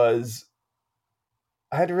 Was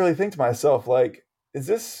I had to really think to myself, like, is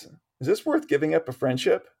this worth giving up a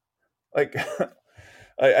friendship? Like,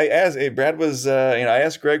 I asked Brad was, I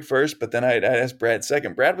asked Greg first, but then I asked Brad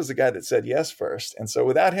second. Brad was the guy that said yes first. And so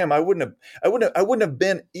without him, I wouldn't have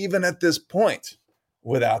been even at this point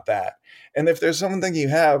without that. And if there's something you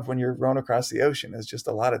have when you're rowing across the ocean, is just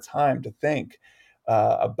a lot of time to think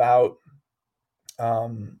about,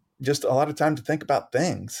 just a lot of time to think about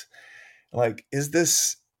things. Like, is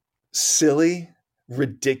this silly,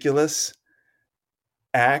 ridiculous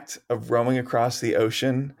act of rowing across the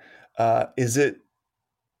ocean, is it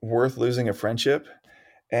worth losing a friendship?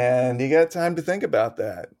 And you got time to think about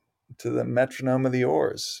that, to the metronome of the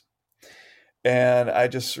oars. And I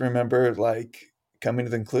just remember like coming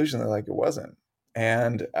to the conclusion that like it wasn't.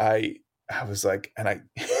 And I was like, and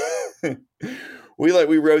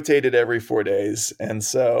we rotated every 4 days. And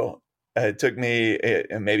so it took me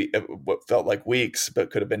maybe what felt like weeks,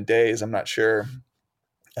 but could have been days, I'm not sure,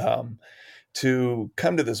 to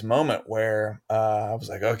come to this moment where I was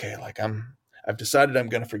like, okay, like I've decided I'm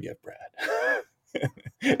going to forgive Brad.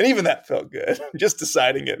 And even that felt good, just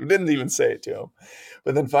deciding it. I didn't even say it to him.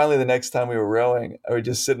 But then finally, the next time we were rowing, I was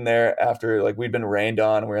just sitting there after like we'd been rained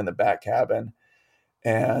on and we were in the back cabin.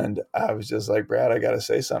 And I was just like, Brad, I got to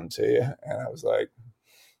say something to you. And I was like,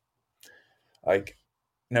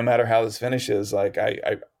 no matter how this finishes, like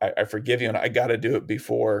I forgive you, and I got to do it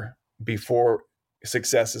before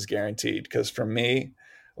success is guaranteed. Because for me,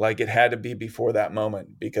 like it had to be before that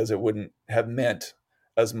moment, because it wouldn't have meant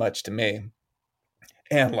as much to me.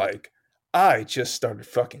 And like, I just started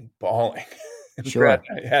fucking bawling. Sure. Brad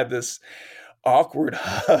and I had this awkward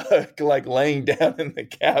hug, like laying down in the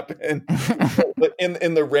cabin, but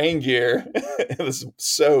in the rain gear. It was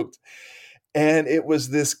soaked. And it was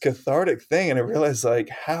this cathartic thing. And I realized like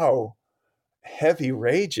how heavy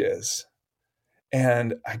rage is.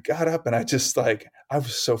 And I got up and I just like, I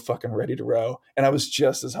was so fucking ready to row. And I was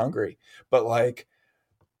just as hungry. But like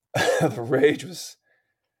the rage was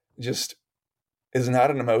just, is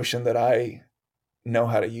not an emotion that I know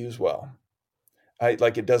how to use well.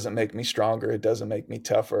 It doesn't make me stronger. It doesn't make me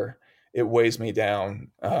tougher. It weighs me down.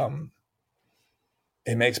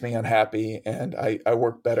 It makes me unhappy. And I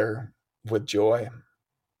work better with joy.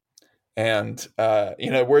 And,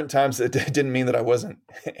 were times that didn't mean that I wasn't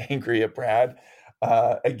angry at Brad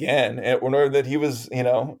again, or that he was,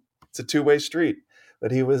 it's a two-way street,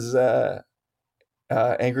 that he was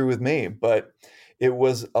angry with me. But it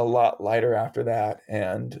was a lot lighter after that.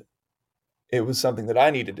 And it was something that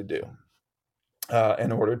I needed to do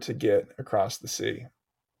in order to get across the sea.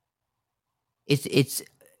 It's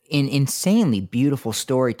an insanely beautiful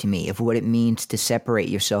story to me of what it means to separate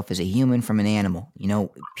yourself as a human from an animal.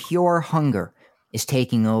 Pure hunger is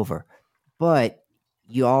taking over, but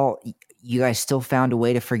you guys still found a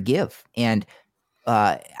way to forgive. And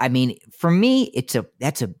for me,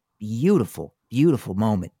 that's a beautiful, beautiful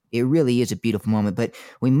moment. It really is a beautiful moment, but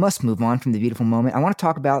we must move on from the beautiful moment. I want to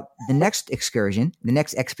talk about the next excursion, the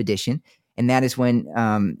next expedition, and that is when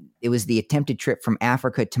it was the attempted trip from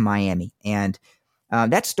Africa to Miami. And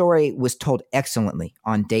that story was told excellently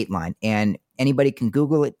on Dateline, and anybody can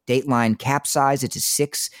Google it. Dateline Capsize. It's a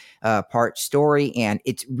 6-part story, and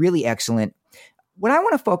it's really excellent. What I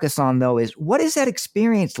want to focus on, though, is what is that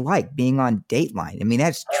experience like being on Dateline? I mean,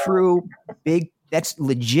 that's true, that's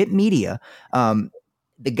legit media.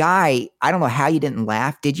 The guy, I don't know how you didn't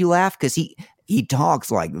laugh. Did you laugh? Because he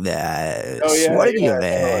talks like that. Oh yeah, what do you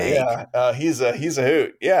think? Yeah. He's a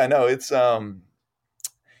hoot. Yeah, no, it's a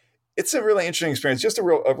really interesting experience. Just a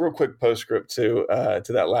real quick postscript to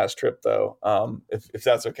that last trip, though, if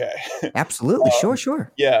that's okay. Absolutely,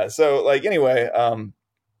 sure. Yeah. So anyway,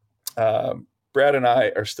 Brad and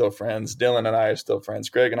I are still friends. Dylan and I are still friends.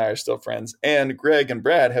 Greg and I are still friends. And Greg and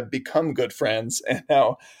Brad have become good friends, and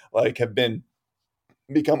now have become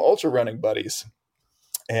ultra running buddies.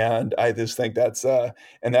 And I just think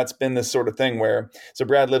and that's been this sort of thing where, so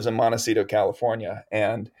Brad lives in Montecito, California.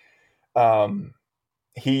 And, when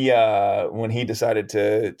he decided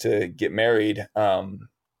to get married,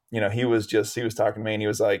 he was talking to me and he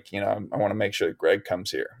was like, I want to make sure that Greg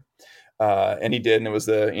comes here. And he did. And it was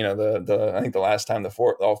I think the last time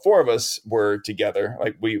all four of us were together,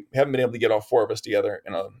 like we haven't been able to get all four of us together,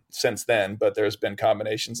 since then, but there's been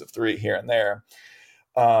combinations of three here and there.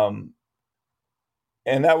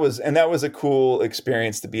 And that was a cool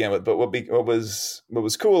experience to be in with. But what was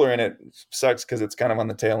cooler, and it sucks because it's kind of on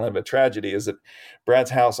the tail end of a tragedy, is that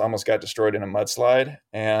Brad's house almost got destroyed in a mudslide.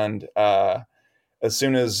 And as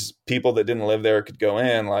soon as people that didn't live there could go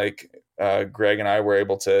in, like Greg and I were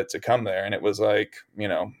able to come there, and it was like, me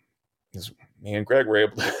and Greg were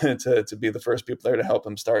able to be the first people there to help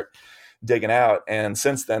him start digging out. And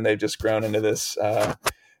since then, they've just grown into this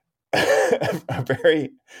a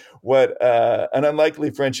very an unlikely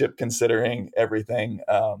friendship considering everything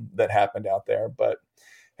that happened out there. But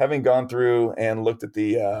having gone through and looked at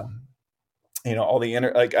the all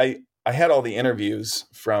the I had all the interviews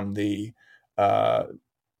from the so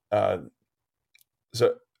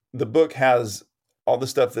the book has all the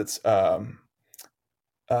stuff that's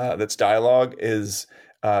dialogue is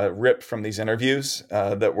ripped from these interviews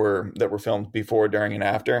that were filmed before, during, and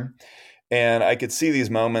after. And I could see these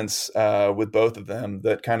moments with both of them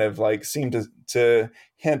that kind of like seemed to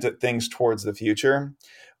hint at things towards the future.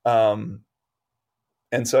 And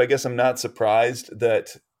so I guess I'm not surprised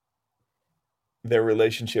that their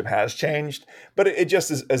relationship has changed, but it just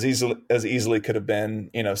as easily could have been,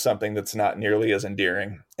 something that's not nearly as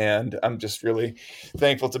endearing. And I'm just really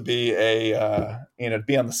thankful to be to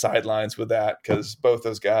be on the sidelines with that, because both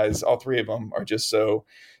those guys, all three of them, are just so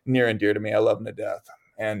near and dear to me. I love them to death.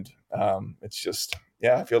 And it's just,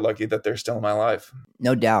 I feel lucky that they're still in my life.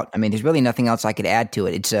 No doubt. I mean, there's really nothing else I could add to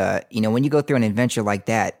it. It's, when you go through an adventure like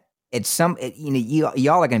that,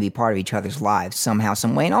 y'all are going to be part of each other's lives somehow,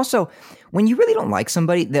 some way. And also, when you really don't like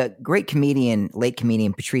somebody, the great late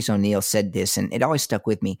comedian Patrice O'Neill said this, and it always stuck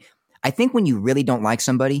with me. I think when you really don't like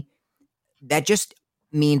somebody, that just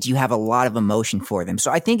means you have a lot of emotion for them.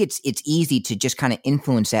 So I think it's easy to just kind of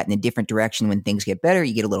influence that in a different direction. When things get better,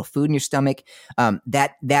 you get a little food in your stomach.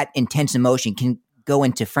 That intense emotion can go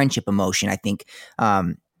into friendship emotion, I think.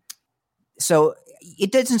 So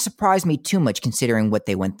it doesn't surprise me too much considering what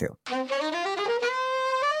they went through.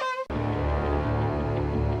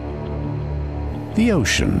 The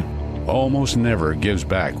ocean almost never gives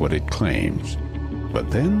back what it claims.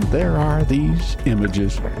 But then there are these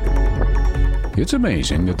images. It's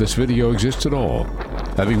amazing that this video exists at all,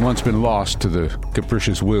 having once been lost to the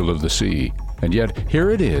capricious will of the sea. And yet, here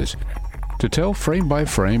it is, to tell frame by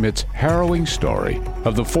frame its harrowing story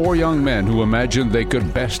of the four young men who imagined they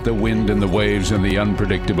could best the wind and the waves and the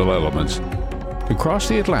unpredictable elements, across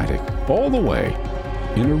the Atlantic, all the way,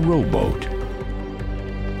 in a rowboat.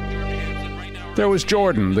 There was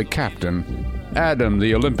Jordan, the captain, Adam,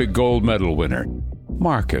 the Olympic gold medal winner,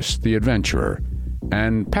 Marcus, the adventurer,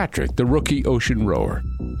 and Patrick, the rookie ocean rower.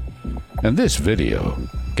 And this video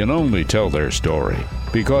can only tell their story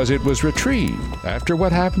because it was retrieved after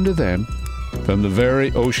what happened to them from the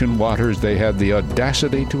very ocean waters they had the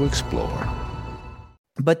audacity to explore.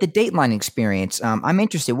 But the Dateline experience, I'm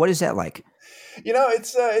interested. What is that like?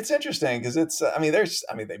 It's interesting because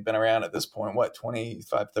they've been around at this point,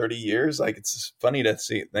 25, 30 years. Like, it's funny to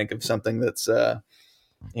think of something that's, a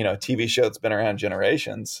TV show that's been around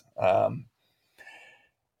generations.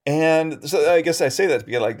 And so I guess I say that to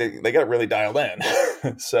be like, they got really dialed in.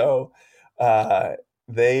 So,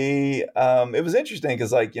 it was interesting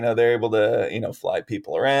because they're able to, fly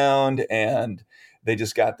people around, and they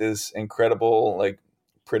just got this incredible,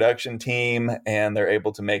 production team, and they're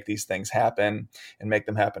able to make these things happen and make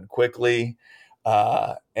them happen quickly.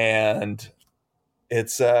 And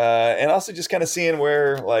it's, and also just kind of seeing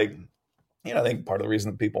where, I think part of the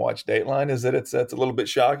reason that people watch Dateline is that it's a little bit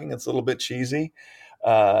shocking. It's a little bit cheesy.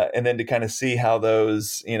 And then to kind of see how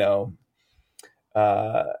those,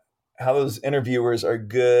 how those interviewers are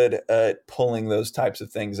good at pulling those types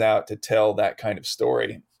of things out to tell that kind of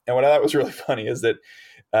story. And what I thought was really funny is that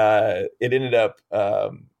it ended up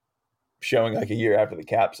showing a year after the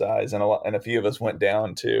capsize, and a few of us went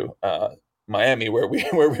down to Miami where we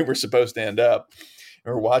were supposed to end up.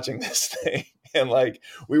 And we're watching this thing, and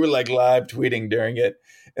we were live tweeting during it,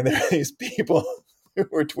 and there were these people who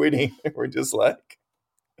were tweeting, and we're just like,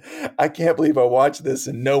 I can't believe I watched this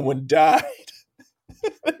and no one died.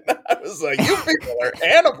 I was like, you people are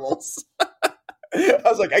animals. I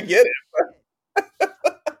was like, I get it.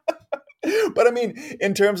 But I mean,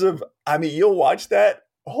 in terms of, you'll watch that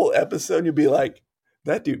whole episode and you'll be like,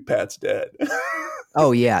 that dude Pat's dead.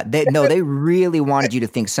 Oh yeah, they really wanted you to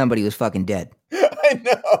think somebody was fucking dead. I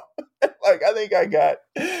know. Like, I think I got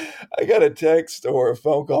a text or a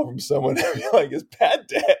phone call from someone like, is Pat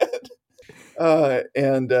dead?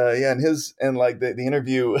 And like the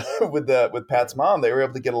interview with Pat's mom, they were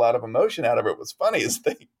able to get a lot of emotion out of it. What's funny is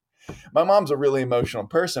my mom's a really emotional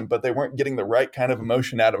person, but they weren't getting the right kind of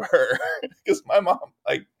emotion out of her because my mom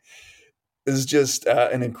like is just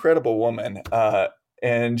an incredible woman.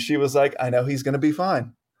 And she was like, I know he's going to be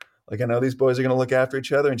fine. Like, I know these boys are going to look after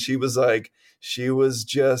each other. And she was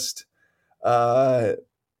just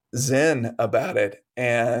zen about it.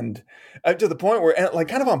 And to the point where, like,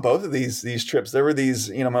 kind of on both of these trips, there were these,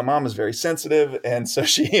 my mom is very sensitive. And so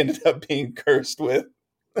she ended up being cursed with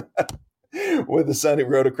a son who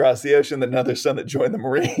rode across the ocean, another son that joined the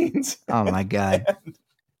Marines. Oh my God.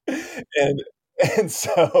 and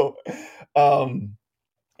so,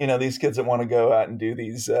 these kids that want to go out and do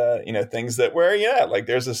these, things that where, like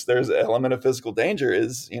there's an element of physical danger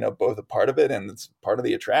is, both a part of it and it's part of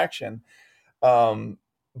the attraction.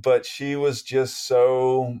 But she was just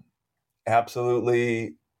so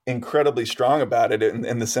absolutely incredibly strong about it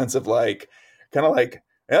in the sense of like, kind of like,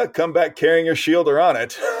 yeah, come back carrying your shield or on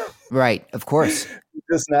it. Right. Of course.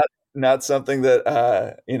 Just not something that,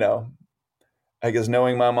 I guess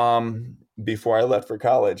knowing my mom before I left for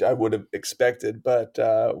college, I would have expected, but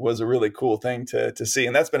was a really cool thing to see.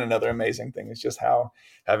 And that's been another amazing thing. It's just how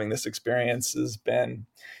having this experience has been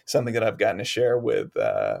something that I've gotten to share with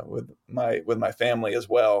my family as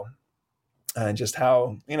well. And just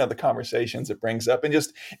how, the conversations it brings up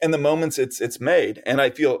and the moments it's made. And I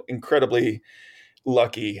feel incredibly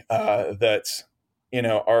lucky that,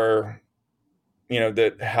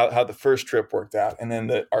 how the first trip worked out, and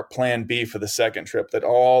then our plan B for the second trip, that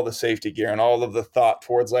all the safety gear and all of the thought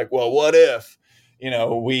towards like, well, what if,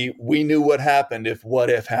 we knew what happened if what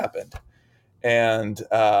if happened, and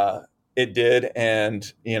it did,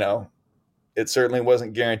 and it certainly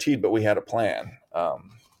wasn't guaranteed, but we had a plan.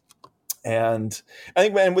 And I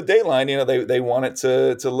think, and with Dateline, they want it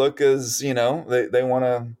to look as, they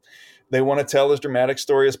want to tell as dramatic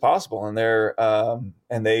story as possible, and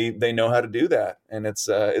they know how to do that. And it's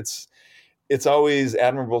always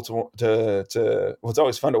admirable it's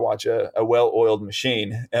always fun to watch a well-oiled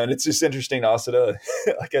machine. And it's just interesting also to,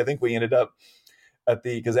 like, I think we ended up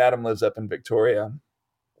because Adam lives up in Victoria,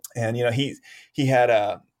 and, he had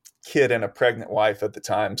a kid and a pregnant wife at the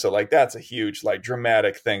time. So like, that's a huge, like,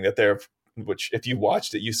 dramatic thing which if you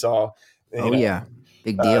watched it, you saw, yeah.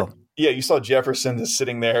 Big deal. You saw Jefferson just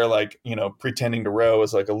sitting there, like, pretending to row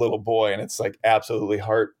as like a little boy. And it's like absolutely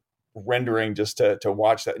heart rendering just to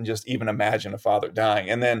watch that and just even imagine a father dying.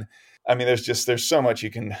 And then, I mean, there's so much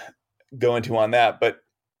you can go into on that, but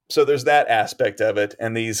so there's that aspect of it.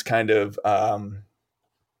 And these kind of,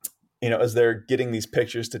 as they're getting these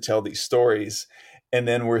pictures to tell these stories, and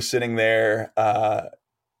then we're sitting there,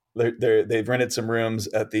 they've rented some rooms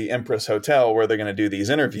at the Empress Hotel where they're going to do these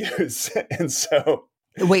interviews. And so,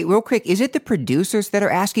 wait, real quick, is it the producers that are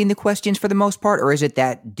asking the questions for the most part, or is it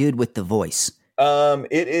that dude with the voice?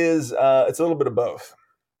 It is. It's a little bit of both.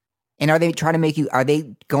 And are they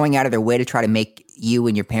going out of their way to try to make you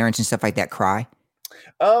and your parents and stuff like that cry?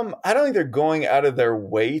 I don't think they're going out of their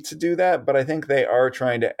way to do that, but I think they are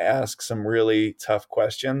trying to ask some really tough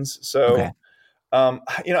questions. So, okay.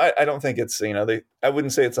 I don't think it's, I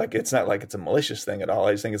wouldn't say it's not like it's a malicious thing at all.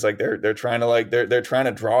 I just think it's like they're trying to they're trying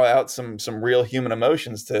to draw out some real human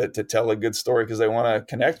emotions to tell a good story because they want to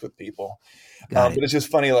connect with people. But it's just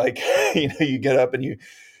funny, like, you get up and you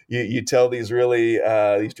tell these really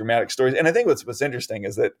these dramatic stories. And I think what's interesting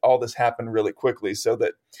is that all this happened really quickly, so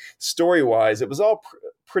that story-wise, it was all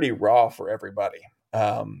pretty raw for everybody.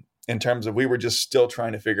 In terms of, we were just still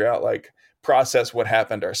trying to figure out, like, process what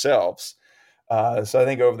happened ourselves. So I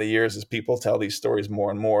think over the years, as people tell these stories more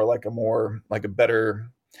and more, like a more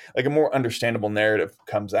understandable narrative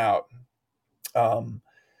comes out.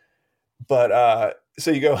 So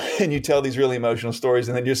you go and you tell these really emotional stories,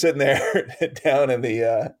 and then you're sitting there down in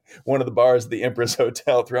the one of the bars at the Empress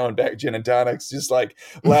Hotel, throwing back gin and tonics, just like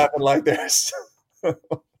laughing like there's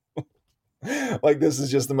like this is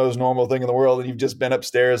just the most normal thing in the world, and you've just been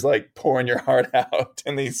upstairs, like, pouring your heart out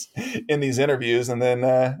in these interviews, and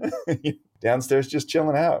then downstairs just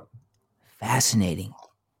chilling out. Fascinating.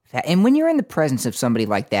 And when you're in the presence of somebody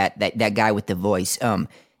like that guy with the voice,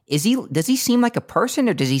 does he seem like a person,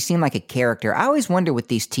 or does he seem like a character? I always wonder with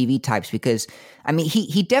these TV types, because I mean,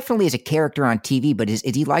 he definitely is a character on TV, but is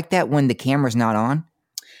he like that when the camera's not on?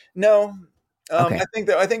 No. Okay.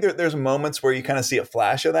 I think there's moments where you kind of see a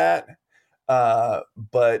flash of that.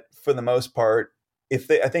 But for the most part, if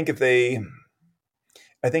they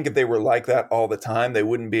I think if they were like that all the time, they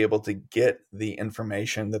wouldn't be able to get the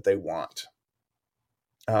information that they want.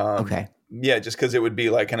 Okay. Yeah, just because it would be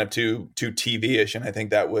like kind of too TV-ish, and I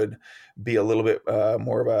think that would be a little bit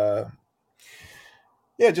more of a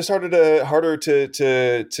just harder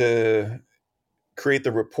to create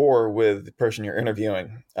the rapport with the person you're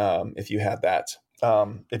interviewing if you had that.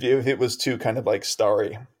 If it was too kind of like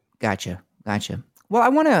starry. Gotcha. Well, I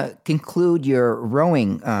want to conclude your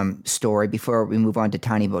rowing story before we move on to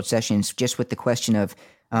Tiny Boat Sessions, just with the question of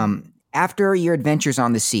after your adventures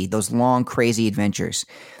on the sea, those long, crazy adventures,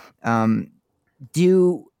 did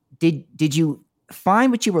you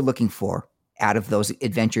find what you were looking for out of those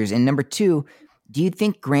adventures? And number two, do you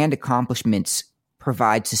think grand accomplishments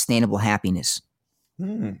provide sustainable happiness?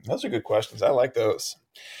 Those are good questions. I like those.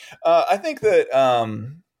 I think that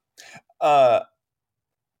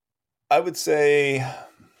I would say,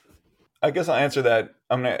 I guess I'll answer that.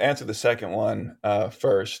 I'm going to answer the second one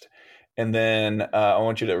first, and then I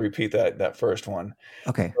want you to repeat that first one.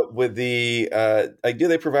 Okay. But with the do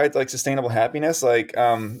they provide like sustainable happiness? Like,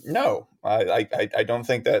 no, I don't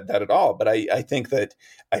think that at all. But I think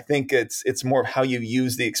it's more how you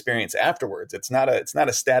use the experience afterwards. It's not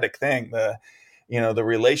a static thing. The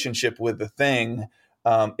relationship with the thing.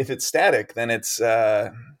 If it's static, then it's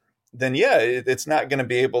not going to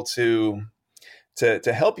be able to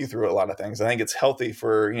help you through a lot of things. I think it's healthy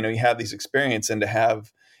for, you have these experiences, and to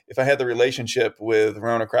have, if I had the relationship with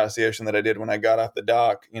rowing across the ocean that I did when I got off the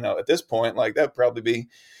dock, at this point, like that'd probably be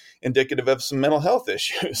indicative of some mental health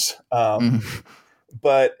issues.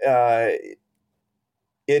 But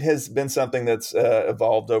it has been something that's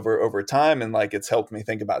evolved over time, and like it's helped me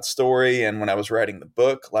think about story. And when I was writing the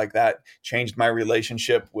book, like that changed my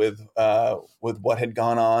relationship with what had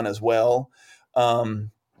gone on as well. But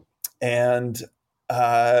yeah,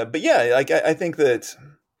 like I think that,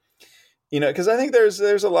 because I think there's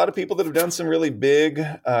a lot of people that have done some really big,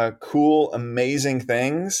 cool, amazing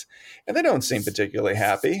things, and they don't seem particularly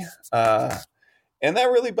happy, and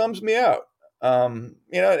that really bums me out. And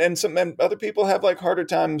other people have like harder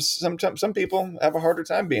times. Sometimes some people have a harder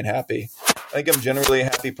time being happy. I think I'm generally a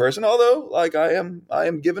happy person, although like I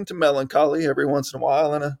am given to melancholy every once in a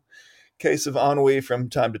while, and a case of ennui from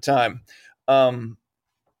time to time. But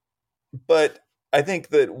I think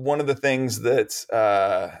that one of the things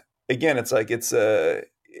that, again, it's like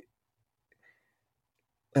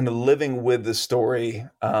and living with the story,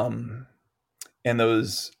 and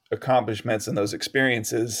those accomplishments and those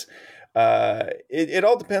experiences, it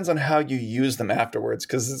all depends on how you use them afterwards.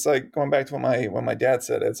 Cause it's like going back to what my dad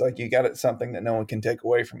said, it's like, you got it, something that no one can take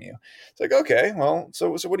away from you. It's like, okay, well, so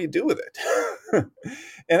what do you do with it?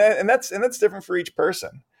 and that's different for each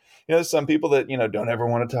person. Some people that, don't ever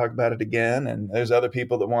want to talk about it again. And there's other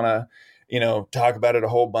people that want to, talk about it a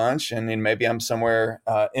whole bunch. And then maybe I'm somewhere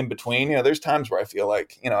in between. There's times where I feel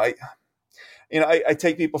like, I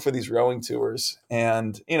take people for these rowing tours,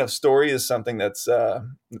 and, story is something it's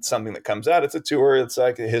something that comes out. It's a tour. It's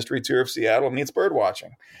like a history tour of Seattle meets bird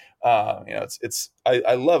watching. I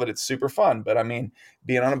love it. It's super fun. But I mean,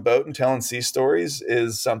 being on a boat and telling sea stories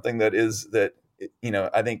is something that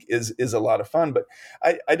I think is a lot of fun. But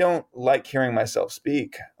I don't like hearing myself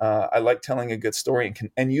speak. I like telling a good story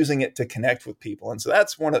and using it to connect with people. And so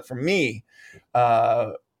that's for me,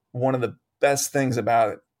 one of the best things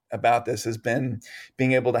about this has been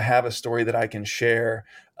being able to have a story that I can share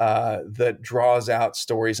that draws out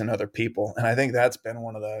stories in other people. And I think that's been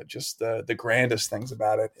one of the grandest things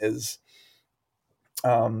about it is,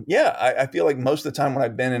 I feel like most of the time when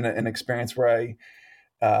I've been in an experience where I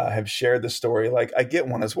have shared the story, like I get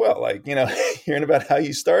one as well, like, hearing about how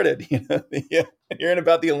you started, hearing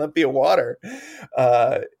about the Olympia water.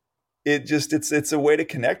 It's a way to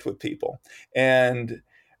connect with people. And,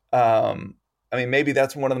 I mean, maybe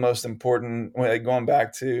that's one of the most important, like circling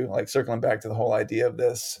back to the whole idea of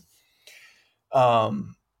this,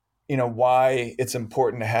 why it's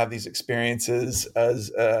important to have these experiences as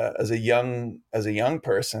a young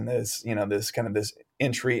person, is, this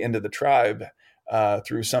entry into the tribe,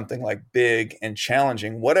 through something like big and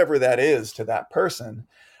challenging, whatever that is to that person,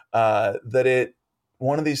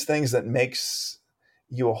 one of these things that makes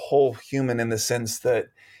you a whole human, in the sense that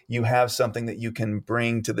you have something that you can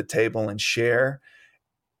bring to the table and share,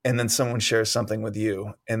 and then someone shares something with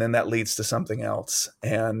you, and then that leads to something else.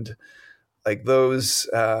 And like those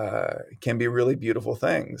can be really beautiful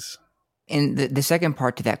things. And the second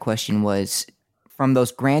part to that question was, from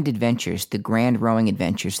those grand adventures, the grand rowing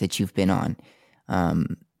adventures that you've been on,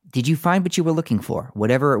 did you find what you were looking for?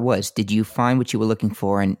 Whatever it was, did you find what you were looking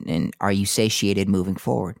for, and are you satiated moving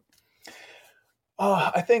forward?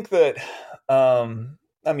 I think that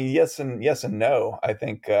I mean, yes and no. I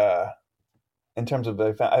think in terms of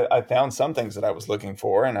I found some things that I was looking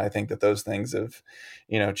for, and I think that those things have,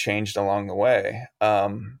 changed along the way.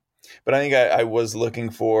 But I think I was looking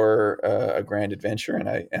for a grand adventure, and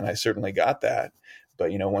I certainly got that.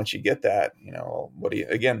 But once you get that, what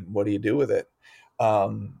do you do with it?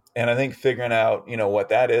 And I think figuring out what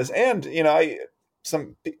that is, and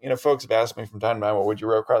some folks have asked me from time to time, well, would you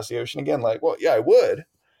row across the ocean again? Like, well, yeah, I would.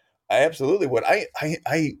 I absolutely would. I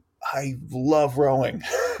love rowing.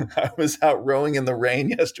 I was out rowing in the rain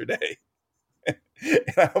yesterday.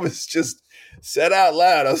 And I was just said out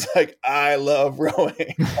loud, I was like, I love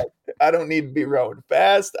rowing. I don't need to be rowing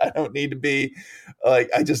fast. I don't need to be like,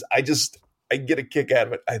 I get a kick out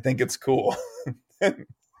of it. I think it's cool.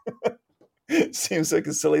 Seems like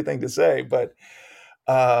a silly thing to say, but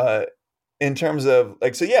in terms of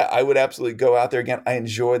like, so yeah, I would absolutely go out there again. I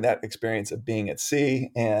enjoyed that experience of being at sea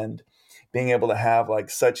and being able to have like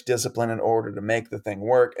such discipline in order to make the thing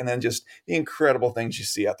work. And then just the incredible things you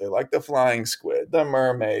see out there, like the flying squid, the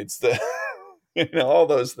mermaids, the, all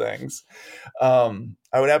those things. I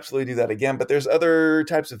would absolutely do that again, but there's other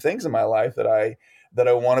types of things in my life that I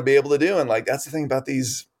want to be able to do. And like, that's the thing about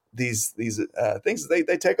these things.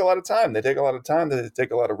 They take a lot of time. They take a lot of time. They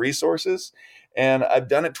take a lot of resources. And I've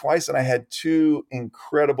done it twice, and I had two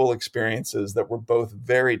incredible experiences that were both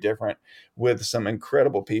very different with some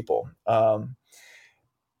incredible people.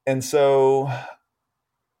 And so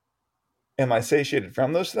am I satiated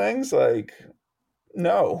from those things? Like,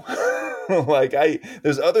 no. Like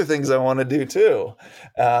there's other things I want to do too.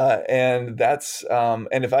 And that's,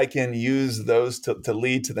 and if I can use those to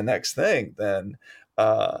lead to the next thing, then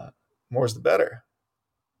more's the better.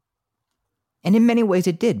 And in many ways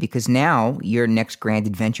it did, because now your next grand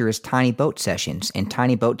adventure is Tiny Boat Sessions. And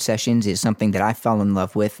Tiny Boat Sessions is something that I fell in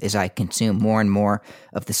love with as I consume more and more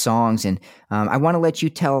of the songs. And I want to let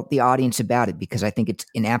you tell the audience about it, because I think it's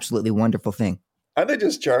an absolutely wonderful thing. Aren't they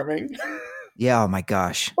just charming? Yeah, oh my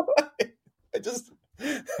gosh.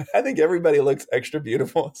 I think everybody looks extra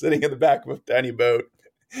beautiful sitting in the back of a tiny boat.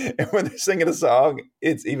 And when they're singing a song,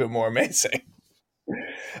 it's even more amazing.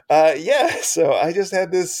 So I just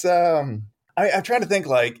had this... I'm trying to think,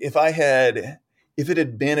 like, if it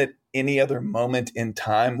had been at any other moment in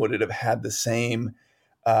time, would it have had the same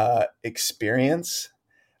experience?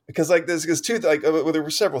 Because like this, because there were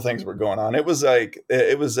several things were going on. It was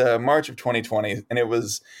March of 2020, and it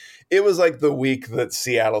was like the week that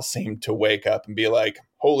Seattle seemed to wake up and be like,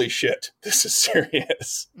 holy shit, this is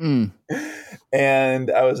serious. Mm.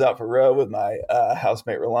 And I was out for row with my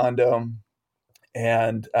housemate Rolando.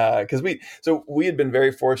 And because we had been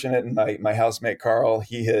very fortunate, and my housemate Carl,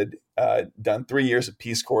 he had done 3 years of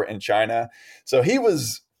Peace Corps in China, so he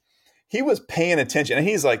was paying attention. And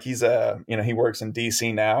he works in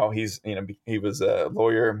DC now. He was a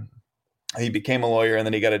lawyer. He became a lawyer, and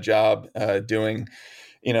then he got a job doing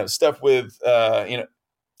stuff with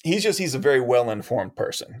he's a very well informed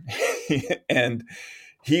person, and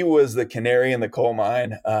he was the canary in the coal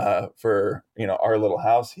mine for our little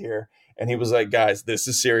house here. And he was like, guys, this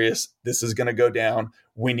is serious. This is going to go down.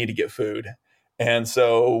 We need to get food. And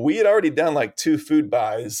so we had already done like 2 food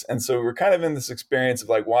buys. And so we were kind of in this experience of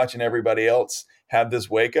like watching everybody else have this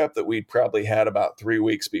wake up that we'd probably had about 3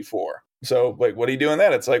 weeks before. So like, what are you doing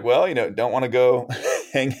that? It's like, well, don't want to go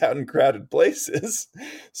hang out in crowded places.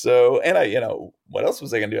 So, and what else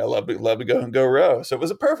was I going to do? I love to go row. So it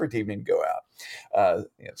was a perfect evening to go out.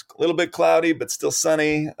 It's a little bit cloudy, but still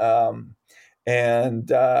sunny. And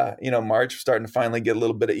March starting to finally get a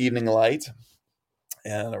little bit of evening light,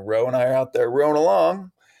 and Ro and I are out there rowing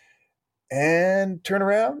along, and turn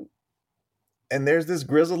around, and there's this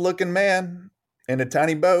grizzled looking man in a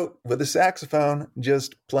tiny boat with a saxophone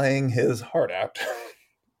just playing his heart out.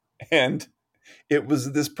 And it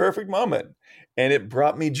was this perfect moment, and it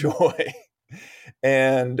brought me joy.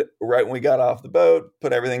 And right when we got off the boat,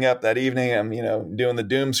 put everything up that evening, I'm, doing the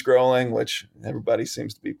doom scrolling, which everybody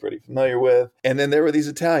seems to be pretty familiar with. And then there were these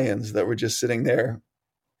Italians that were just sitting there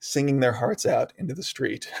singing their hearts out into the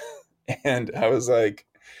street. And I was like,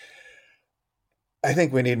 I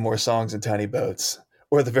think we need more songs in tiny boats,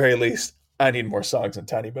 or at the very least, I need more songs in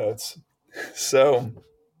tiny boats. So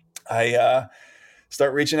I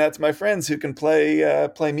start reaching out to my friends who can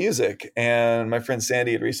play music. And my friend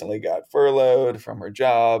Sandy had recently got furloughed from her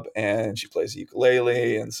job, and she plays the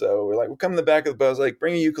ukulele. And so we're like, we'll come in the back of the boat. I was like,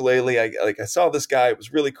 bring a ukulele. I saw this guy. It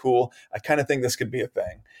was really cool. I kind of think this could be a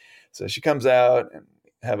thing. So she comes out and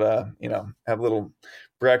have little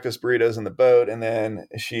breakfast burritos in the boat. And then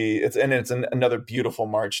it's another beautiful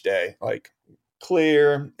March day, like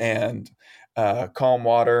clear and calm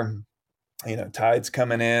water. tide's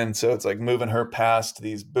coming in. So it's like moving her past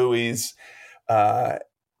these buoys.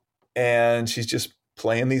 And she's just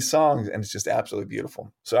playing these songs, and it's just absolutely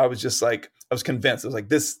beautiful. So I was just like, I was convinced. I was like,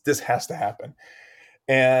 this has to happen.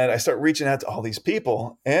 And I start reaching out to all these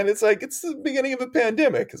people, and it's like, it's the beginning of a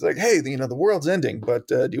pandemic. It's like, hey, the world's ending, but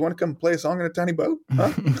do you want to come play a song in a tiny boat?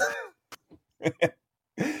 Huh?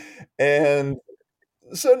 And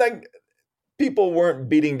so like people weren't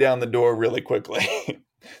beating down the door really quickly.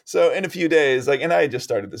 So in a few days, and I had just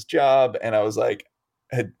started this job, and I was like,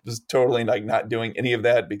 was totally like not doing any of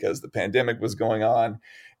that because the pandemic was going on.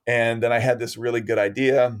 And then I had this really good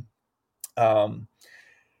idea. And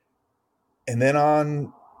then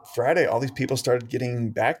on Friday, all these people started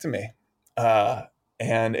getting back to me,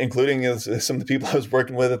 and including some of the people I was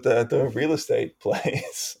working with at the real estate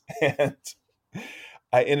place. And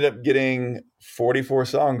I ended up getting 44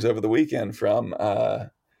 songs over the weekend from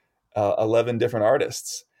 11 different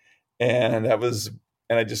artists. And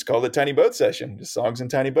I just called it Tiny Boat Session, just songs in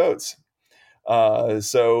tiny boats.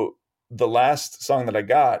 So the last song that I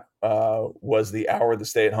got was the hour the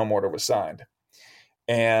stay-at-home order was signed.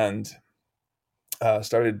 And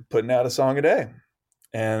started putting out a song a day.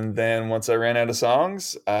 And then once I ran out of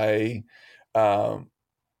songs, at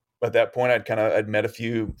that point I'd met a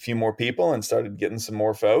few more people and started getting some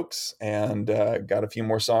more folks, and got a few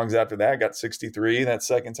more songs after that. Got 63 that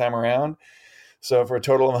second time around. So for a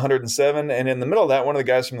total of 107. And in the middle of that, one of the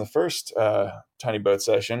guys from the first Tiny Boat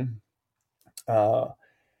Session,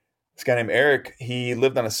 this guy named Eric, he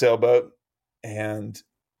lived on a sailboat, and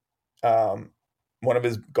one of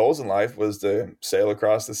his goals in life was to sail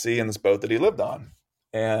across the sea in this boat that he lived on.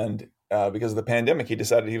 And because of the pandemic, he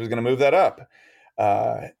decided he was going to move that up.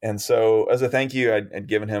 And so as a thank you, I'd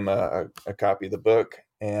given him a copy of the book,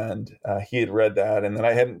 and he had read that. And then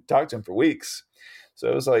I hadn't talked to him for weeks. So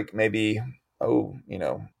it was like maybe,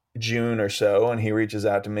 June or so. And he reaches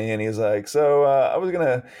out to me, and he's like, so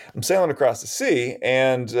I'm sailing across the sea,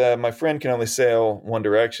 and my friend can only sail one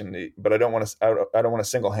direction, but I don't want to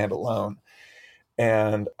single hand alone.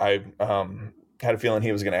 And I had a feeling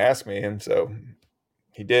he was going to ask me. And so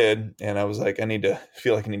he did. And I was like, I need to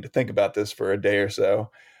think about this for a day or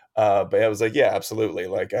so. But I was like, yeah, absolutely.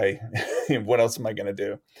 Like what else am I going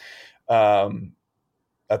to do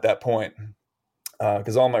at that point?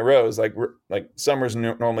 Because all my rows, like summer's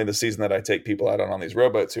normally the season that I take people out on these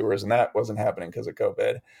rowboat tours, and that wasn't happening because of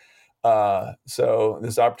COVID. So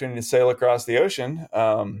this opportunity to sail across the ocean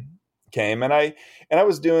came, and I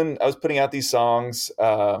was putting out these songs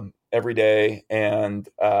every day, and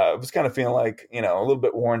I was kind of feeling like, a little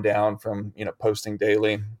bit worn down from, posting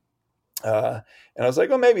daily. And I was like,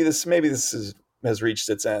 well, maybe this has reached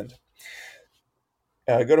its end.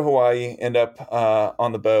 I go to Hawaii, end up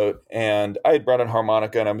on the boat, and I had brought in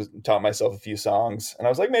harmonica, and I taught myself a few songs, and I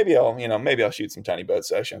was like, maybe I'll shoot some Tiny Boat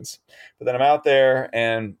Sessions. But then I'm out there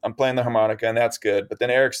and I'm playing the harmonica, and that's good. But then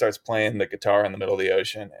Eric starts playing the guitar in the middle of the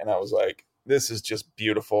ocean, and I was like, this is just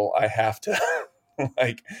beautiful. I have to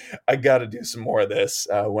I got to do some more of this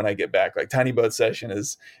when I get back. Like Tiny Boat Session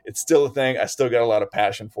it's still a thing. I still got a lot of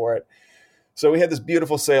passion for it. So we had this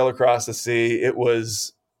beautiful sail across the sea. It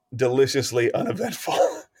was deliciously uneventful.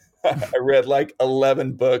 I read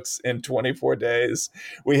 11 books in 24 days.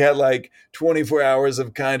 We had 24 hours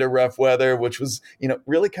of kind of rough weather, which was,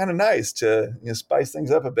 really kind of nice to spice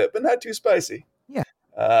things up a bit, but not too spicy. Yeah.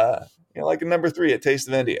 Like a number 3 at Taste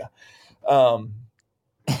of India.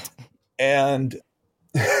 And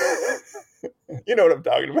you know what I'm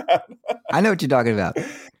talking about. I know what you're talking about.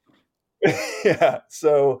 Yeah.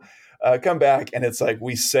 So come back, and it's like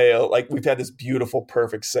we sail, we've had this beautiful,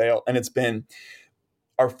 perfect sail, and it's been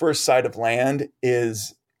our first sight of land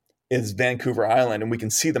is Vancouver Island, and we can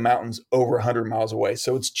see the mountains over 100 miles away.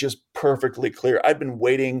 So it's just perfectly clear. I've been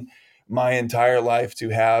waiting my entire life to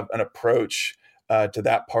have an approach to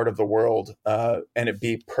that part of the world, and it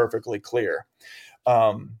be perfectly clear.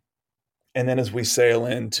 And then as we sail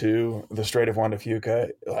into the Strait of Juan de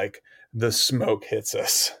Fuca, the smoke hits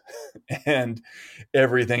us and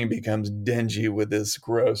everything becomes dingy with this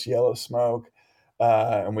gross yellow smoke.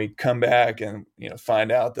 And we come back and,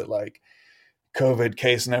 find out that COVID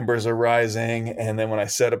case numbers are rising. And then when I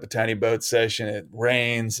set up a Tiny Boat Session, it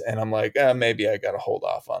rains, and I'm like, maybe I got to hold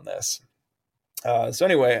off on this. So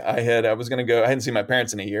anyway, I hadn't seen my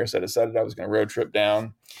parents in a year. So I decided I was going to road trip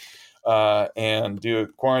down and do a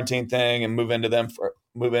quarantine thing and move in with them for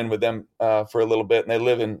a little bit. And they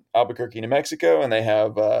live in Albuquerque, New Mexico, and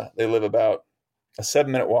they live about a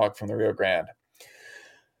 7-minute walk from the Rio Grande.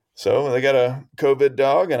 So they got a COVID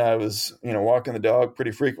dog, and I was, walking the dog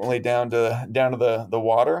pretty frequently down to the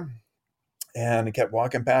water, and I kept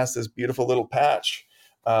walking past this beautiful little patch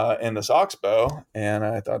in this oxbow. And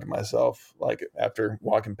I thought to myself, like, after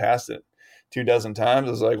walking past it 24 times,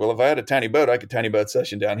 I was like, well, if I had a tiny boat, I could tiny boat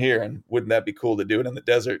session down here. And wouldn't that be cool to do it in the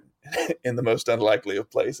desert in the most unlikely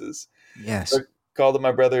of places? Yes. So I called up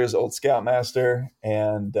my brother's old scoutmaster,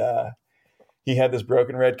 and he had this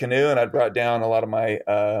broken red canoe, and I'd brought down a lot of my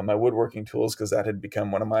my woodworking tools because that had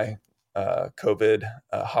become one of my COVID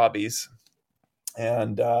hobbies,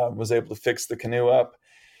 and was able to fix the canoe up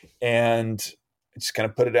and just kind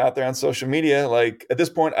of put it out there on social media. Like, at this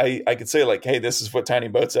point, I could say, like, hey, this is what Tiny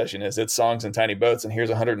Boat Session is. It's songs and tiny boats, and here's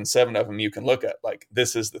 107 of them you can look at. Like,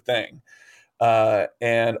 this is the thing.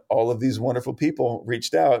 And all of these wonderful people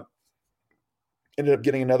reached out, ended up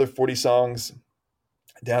getting another 40 songs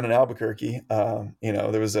down in Albuquerque.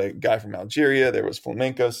 There was a guy from Algeria, there was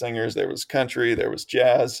flamenco singers, there was country, there was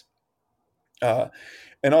jazz,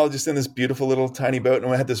 and all just in this beautiful little tiny boat.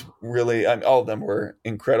 And we had this really, all of them were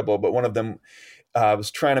incredible, but one of them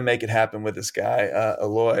was trying to make it happen with this guy,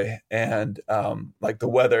 Aloy, and like the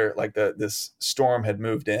weather, like this storm had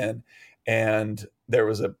moved in, and there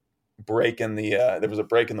was a break in the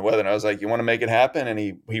weather, and I was like, you want to make it happen? And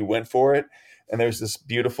he went for it. And there's this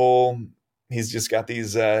beautiful, he's just got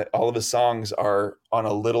these, all of his songs are on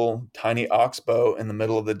a little tiny oxbow in the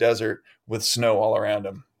middle of the desert with snow all around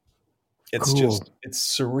him. It's Cool. it's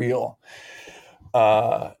surreal.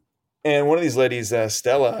 And one of these ladies,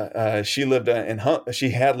 Stella, she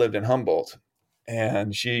had lived in Humboldt,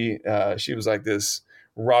 and she was like this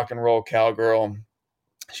rock and roll cowgirl.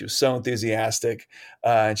 She was so enthusiastic,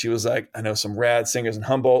 and she was like, I know some rad singers in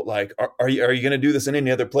Humboldt. Like, are you going to do this in any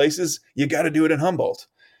other places? You got to do it in Humboldt.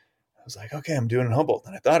 I was like, okay, I'm doing it in Humboldt.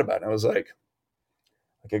 And I thought about it. And I was like,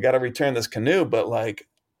 I got to return this canoe, but like,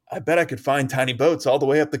 I bet I could find tiny boats all the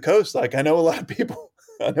way up the coast. Like, I know a lot of people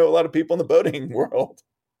in the boating world.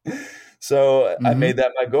 So I made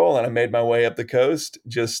that my goal, and I made my way up the coast.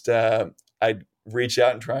 Just, I'd reach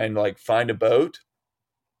out and try and like find a boat.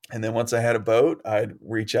 And then once I had a boat, I'd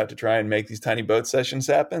reach out to try and make these tiny boat sessions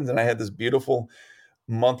happen. And I had this beautiful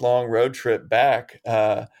month-long road trip back,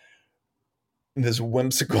 this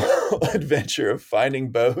whimsical adventure of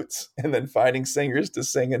finding boats and then finding singers to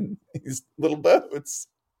sing in these little boats.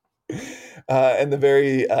 And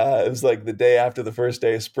it was like the day after the first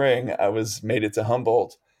day of spring, I made it to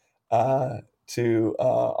Humboldt, on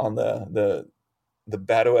the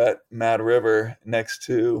Baduet Mad River next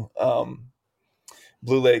to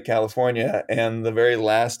Blue Lake, California. And the very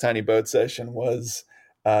last tiny boat session was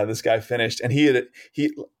this guy finished, and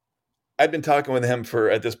I'd been talking with him for,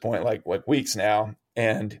 at this point, like weeks now,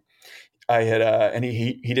 and I had and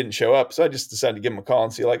he didn't show up, so I just decided to give him a call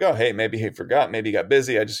and see, like, oh, hey, maybe he forgot, maybe he got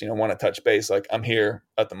busy. I just want to touch base, like, I'm here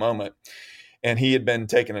at the moment. And he had been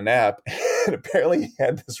taking a nap, and apparently he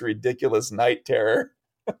had this ridiculous night terror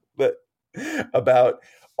about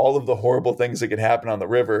all of the horrible things that could happen on the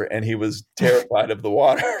river, and he was terrified of the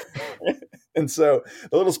water. And so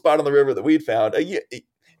the little spot on the river that we'd found,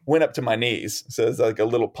 went up to my knees. So it's like a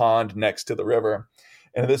little pond next to the river.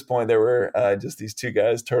 And at this point, there were just these two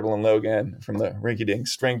guys, Turtle and Logan, from the Rinky Dink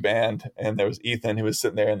String Band, and there was Ethan, who was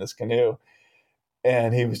sitting there in this canoe.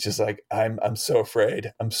 And he was just like, I'm so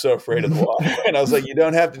afraid. I'm so afraid of the water. And I was like, you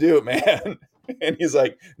don't have to do it, man. And he's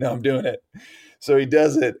like, no, I'm doing it. So he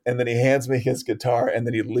does it, and then he hands me his guitar, and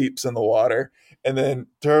then he leaps in the water. And then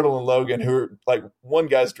Turtle and Logan, who are like, one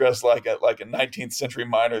guy's dressed like a 19th century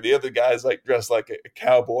miner, the other guy's like dressed like a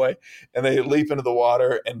cowboy, and they leap into the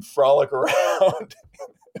water and frolic around.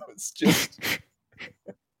 It was just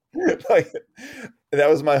like, that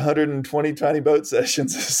was my 120 tiny boat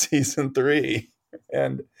sessions of season 3,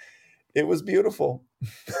 and it was beautiful.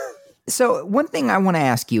 So one thing I want to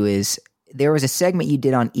ask you is, there was a segment you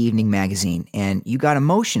did on Evening Magazine, and you got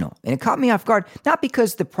emotional, and it caught me off guard, not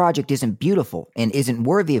because the project isn't beautiful and isn't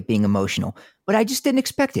worthy of being emotional, but I just didn't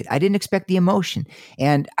expect it. I didn't expect the emotion.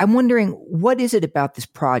 And I'm wondering, what is it about this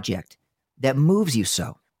project that moves you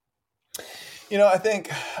so? I think,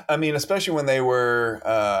 especially when they were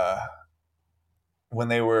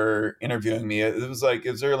interviewing me, it was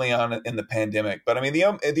early on in the pandemic, but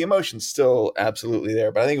the emotion's still absolutely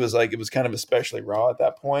there, but I think it was kind of especially raw at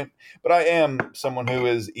that point. But I am someone who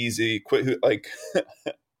is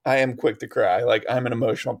I am quick to cry. Like, I'm an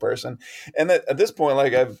emotional person. And at this point,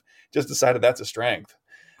 like, I've just decided that's a strength.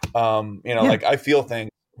 Like, I feel things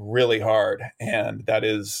really hard, and that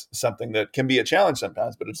is something that can be a challenge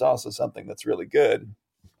sometimes, but it's also something that's really good.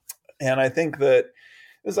 And I think that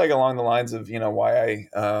it's like along the lines of, why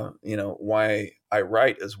I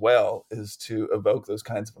write as well, is to evoke those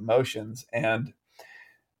kinds of emotions. And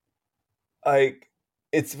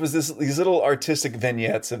these little artistic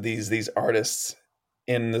vignettes of these artists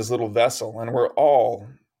in this little vessel, and we're all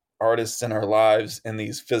artists in our lives in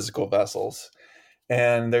these physical vessels.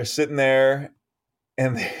 And they're sitting there,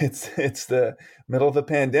 and it's the middle of the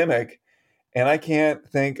pandemic, and I can't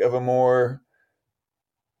think of a more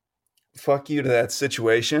fuck you to that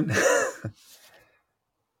situation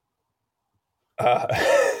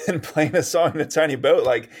and playing a song in a tiny boat.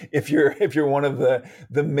 Like if you're one of the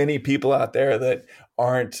many people out there that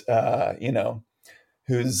aren't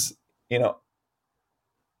who's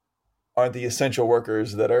aren't the essential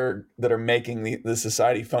workers that are making the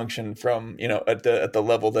society function from at the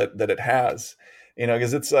level that it has,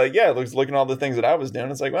 because it's like, yeah, looking at all the things that I was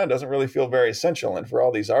doing, it's like, well, it doesn't really feel very essential. And for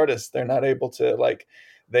all these artists, they're not able to, like,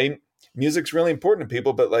 music's really important to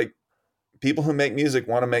people, but like people who make music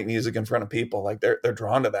want to make music in front of people. Like they're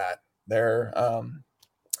drawn to that.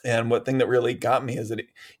 And what thing that really got me is that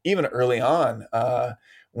even early on,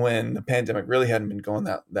 when the pandemic really hadn't been going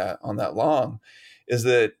that long, is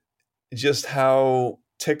that just how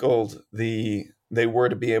tickled they were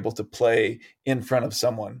to be able to play in front of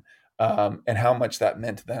someone, and how much that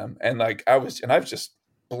meant to them. And like I was just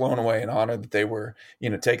blown away and honored that they were,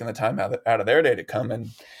 taking the time out of their day to come and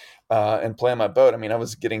play on my boat. I mean, I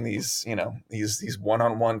was getting these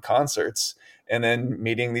one-on-one concerts, and then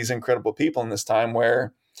meeting these incredible people in this time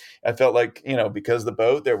where I felt like, because the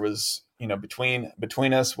boat, there was,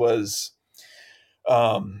 between us was,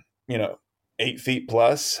 8 feet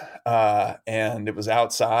plus, and it was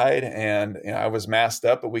outside, and I was masked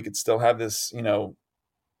up, but we could still have this,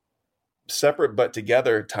 separate but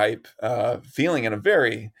together type feeling in a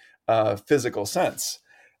very physical sense.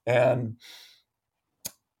 And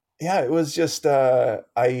yeah, it was just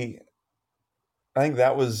I think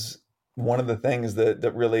that was one of the things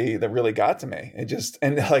that really got to me.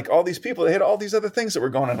 And like all these people, they had all these other things that were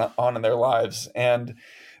going on in their lives, and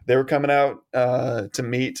they were coming out to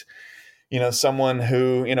meet someone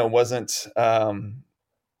who, wasn't, they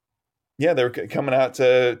were coming out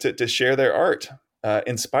to share their art,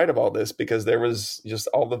 in spite of all this, because there was just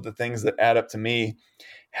all of the things that add up to me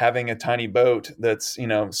having a tiny boat that's,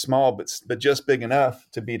 small, but just big enough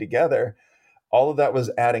to be together. All of that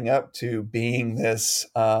was adding up to being this,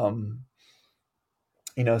 something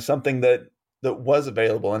that was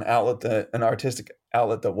available, an artistic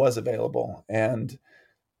outlet that was available. And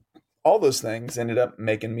all those things ended up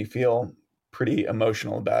making me feel pretty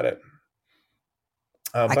emotional about it.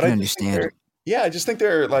 I can understand. I just think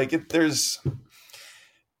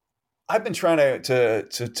I've been trying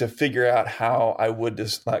to figure out how I would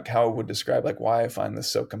describe like why I find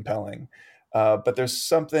this so compelling. But there's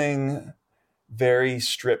something very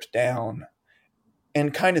stripped down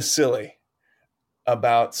and kind of silly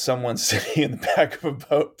about someone sitting in the back of a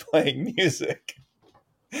boat playing music.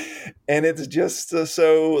 And it's just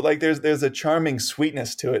so like there's a charming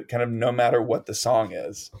sweetness to it, kind of no matter what the song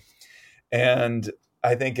is. And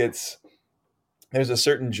I think there's a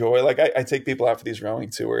certain joy. Like I take people out for these rowing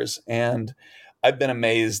tours, and I've been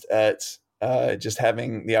amazed at just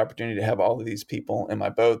having the opportunity to have all of these people in my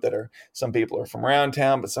boat some people are from around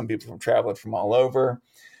town, but some people from traveling from all over,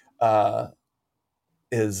 that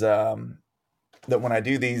when I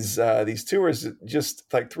do these tours,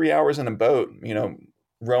 just like 3 hours in a boat,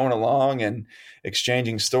 rowing along and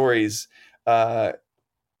exchanging stories, can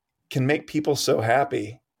make people so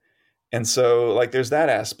happy. And so like there's that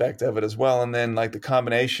aspect of it as well. And then like the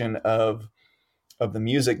combination of the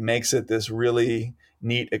music makes it this really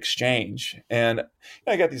neat exchange. And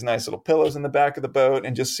I got these nice little pillows in the back of the boat,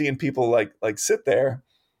 and just seeing people like sit there,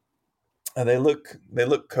 and they look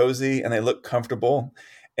cozy and they look comfortable.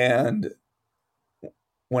 And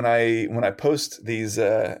when I post these,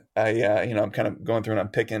 I'm kind of going through and I'm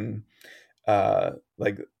picking the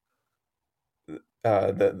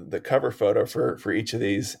cover photo for each of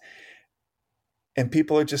these, and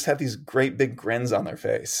people just have these great big grins on their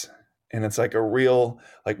face, and it's like a real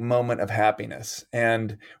like moment of happiness.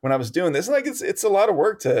 And when I was doing this, like it's a lot of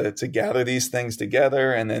work to gather these things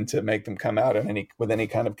together and then to make them come out with any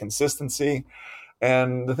kind of consistency.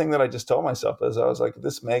 And the thing that I just told myself is I was like, if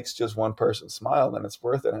this makes just one person smile, then it's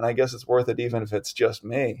worth it. And I guess it's worth it even if it's just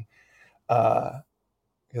me, because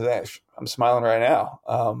I'm smiling right now.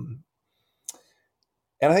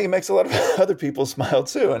 And I think it makes a lot of other people smile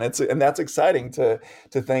too. And that's exciting to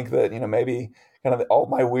think that, maybe kind of all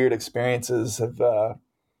my weird experiences have,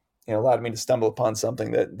 allowed me to stumble upon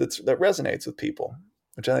something that resonates with people,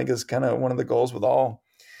 which I think is kind of one of the goals with all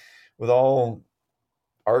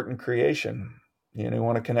art and creation. You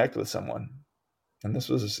want to connect with someone. And this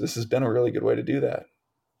has been a really good way to do that.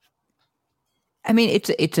 I mean,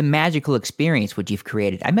 it's a magical experience what you've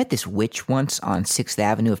created. I met this witch once on 6th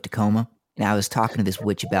Avenue of Tacoma. and I was talking to this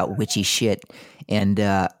witch about witchy shit, and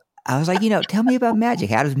I was like, tell me about magic.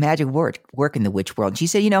 How does magic work in the witch world? And she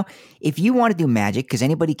said, if you want to do magic, because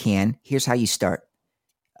anybody can, here's how you start.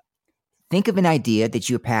 Think of an idea that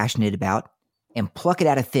you're passionate about and pluck it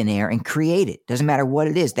out of thin air and create it. Doesn't matter what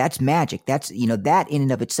it is. That's magic. That's, that in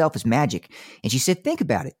and of itself is magic. And she said, think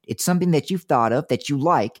about it. It's something that you've thought of that you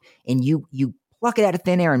like, and you pluck it out of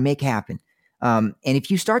thin air and make happen. And if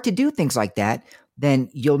you start to do things like that, then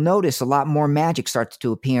you'll notice a lot more magic starts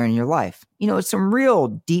to appear in your life. It's some real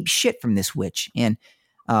deep shit from this witch. And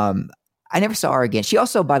I never saw her again. She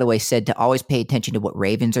also, by the way, said to always pay attention to what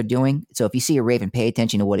ravens are doing. So if you see a raven, pay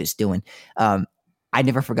attention to what it's doing. I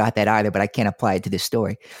never forgot that either, but I can't apply it to this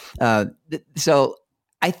story. So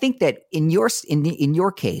I think that in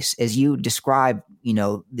your case, as you describe,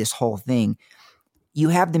 this whole thing, you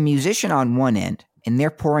have the musician on one end, and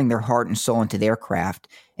they're pouring their heart and soul into their craft.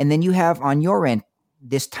 And then you have on your end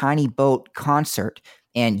this tiny boat concert,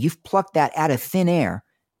 and you've plucked that out of thin air.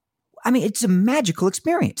 I mean, it's a magical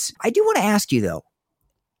experience. I do want to ask you, though,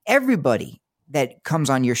 everybody that comes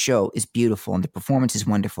on your show is beautiful and the performance is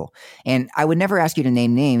wonderful. And I would never ask you to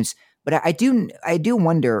name names, but I do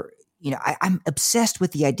wonder, I'm obsessed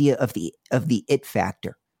with the idea of the it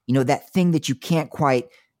factor, that thing that you can't quite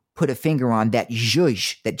put a finger on, that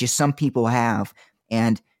zhuzh that just some people have.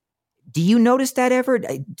 And do you notice that ever?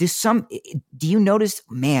 Do you notice,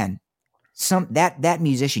 man, that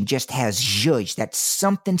musician just has zhuzh, that's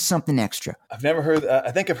something extra? I've never heard,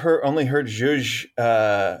 I think I've only heard zhuzh.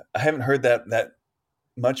 I haven't heard that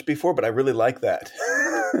much before, but I really like that.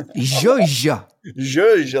 Zhuzh.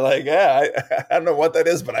 Zhuzh, like, yeah, I don't know what that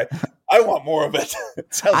is, but I want more of it.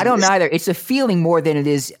 I don't either. It's a feeling more than it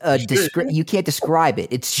is you can't describe it.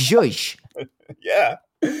 It's zhuzh. Yeah.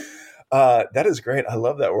 That is great. I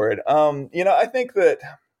love that word. I think that,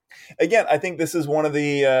 again, I think this is one of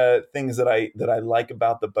the things that I like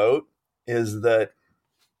about the boat is that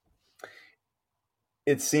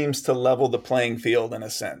it seems to level the playing field in a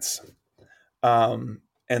sense.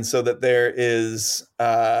 And so that there is,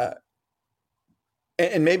 and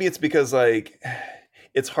maybe it's because like,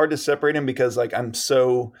 it's hard to separate them because like, I'm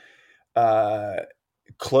so,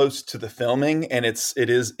 close to the filming, and it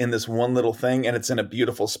is in this one little thing, and it's in a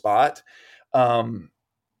beautiful spot. And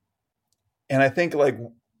I think like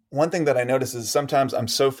one thing that I notice is sometimes I'm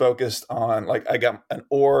so focused on, like, I got an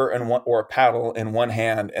oar or a paddle in one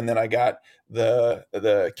hand, and then I got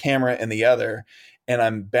the camera in the other, and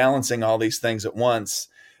I'm balancing all these things at once,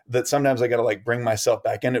 that sometimes I got to like bring myself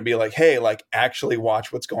back in and be like, hey, like actually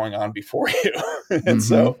watch what's going on before you. And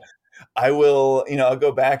so I will, I'll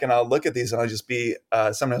go back and I'll look at these, and I'll just be,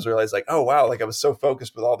 sometimes realize like, oh, wow, like I was so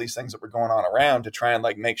focused with all these things that were going on around to try and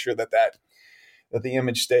like make sure that the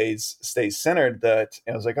image stays centered, that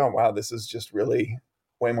I was like, oh, wow, this is just really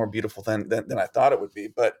way more beautiful than I thought it would be.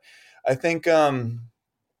 But I think, I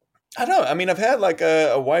don't know. I mean, I've had like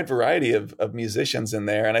a wide variety of musicians in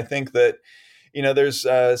there. And I think that, there's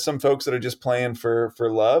some folks that are just playing for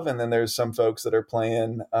love. And then there's some folks that are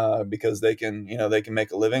playing because they can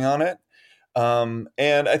make a living on it.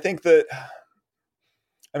 And I think that,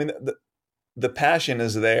 I mean, the passion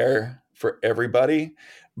is there for everybody.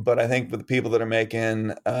 But I think with the people that are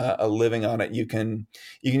making a living on it, you can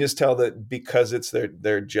just tell that because it's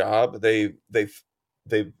their job, they've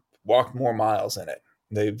walked more miles in it.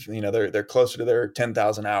 They're closer to their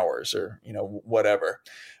 10,000 hours or whatever.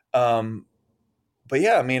 But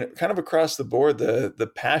yeah, I mean, kind of across the board,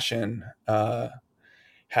 the passion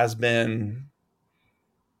has been.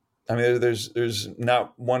 I mean, there's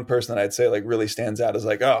not one person that I'd say like really stands out as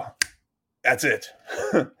like, oh, that's it.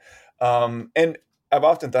 And I've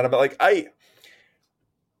often thought about like I,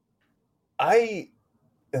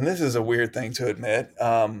 and this is a weird thing to admit,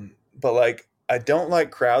 but like I don't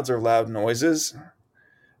like crowds or loud noises.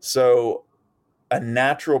 So a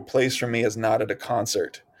natural place for me is not at a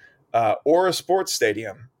concert or a sports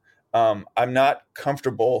stadium. I'm not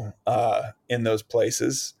comfortable in those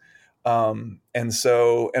places. And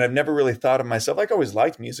I've never really thought of myself, like I always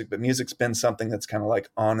liked music, but music's been something that's kind of like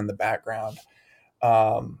on in the background.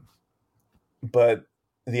 But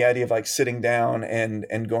the idea of like sitting down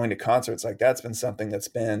and going to concerts, like that's been something that's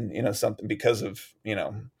been, something because of,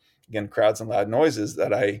 again, crowds and loud noises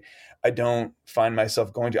that I don't find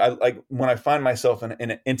myself going to. I like when I find myself in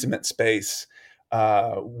an intimate space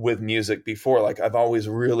with music before, like I've always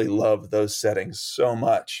really loved those settings so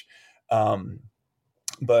much.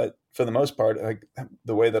 But for the most part, like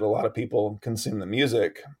the way that a lot of people consume the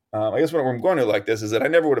music, I guess what I'm going to like this is that I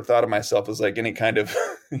never would have thought of myself as like any kind of,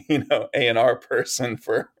 A&R person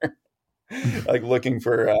for like looking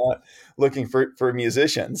for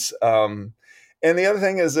musicians. And the other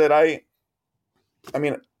thing is that I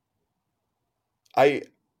mean,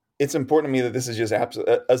 it's important to me that this is just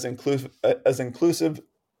as inclusive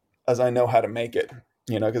as I know how to make it,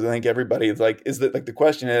 because I think everybody is like, the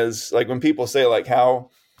question is like, when people say like, how,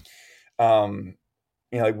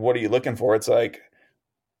 like, what are you looking for? It's like,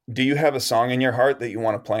 do you have a song in your heart that you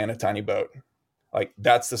want to play in a tiny boat? Like,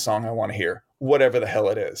 that's the song I want to hear, whatever the hell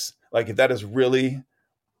it is. Like, if that is really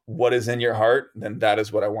what is in your heart, then that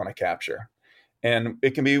is what I want to capture. And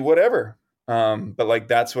it can be whatever. But like,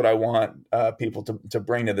 that's what I want people to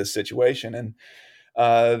bring to this situation. And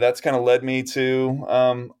that's kind of led me to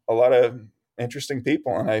a lot of interesting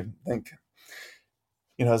people. And I think,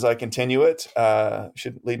 as I continue it,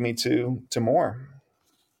 should lead me to more.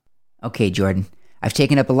 Okay, Jordan. I've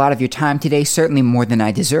taken up a lot of your time today, certainly more than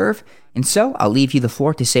I deserve, and so I'll leave you the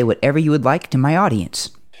floor to say whatever you would like to my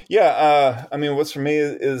audience. Yeah, I mean, what's for me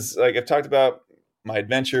is like, I've talked about my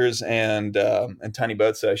adventures and tiny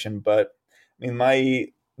boat session, but I mean,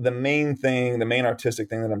 the main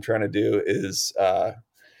artistic thing that I'm trying to do is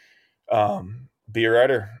be a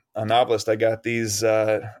writer, a novelist. I got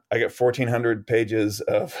 1,400 pages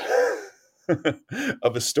of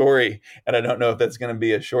of a story, and I don't know if that's going to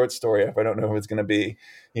be a short story. If I don't know if it's going to be,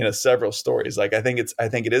 several stories. Like, I think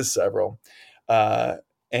it is several, and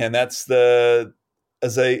that's been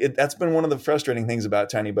one of the frustrating things about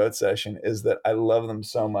Tiny Boat Session, is that I love them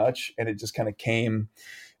so much, and it just kind of came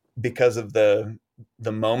because of the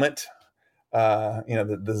moment,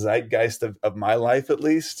 the zeitgeist of my life, at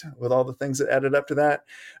least, with all the things that added up to that.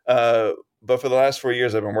 But for the last 4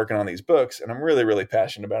 years, I've been working on these books, and I'm really, really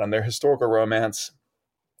passionate about them. They're historical romance,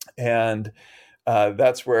 and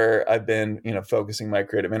that's where I've been, focusing my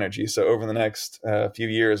creative energy. So over the next few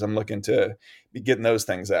years, I'm looking to be getting those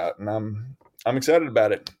things out, and I'm excited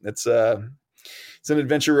about it. It's an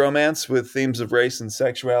adventure romance with themes of race and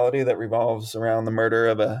sexuality that revolves around the murder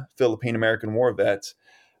of a Philippine-American war vet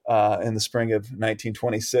in the spring of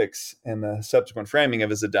 1926, and the subsequent framing of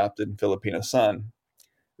his adopted Filipino son,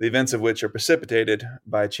 the events of which are precipitated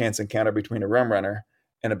by a chance encounter between a rum runner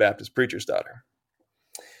and a Baptist preacher's daughter.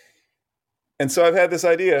 And so I've had this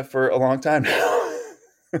idea for a long time now.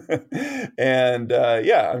 And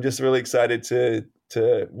I'm just really excited to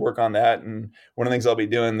work on that. And one of the things I'll be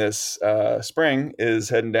doing this spring is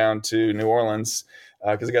heading down to New Orleans,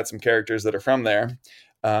 because I got some characters that are from there.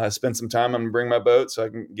 Spend some time. I'm going to bring my boat so I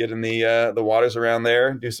can get in the waters around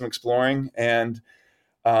there, do some exploring, and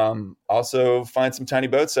also find some tiny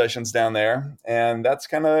boat sessions down there. And that's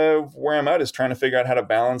kind of where I'm at, is trying to figure out how to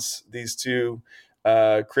balance these two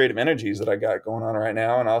creative energies that I got going on right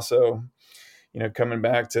now. And also, coming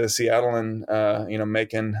back to Seattle and,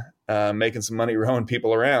 making some money rowing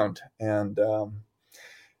people around, and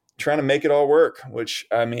trying to make it all work, which,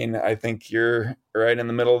 I mean, I think you're right in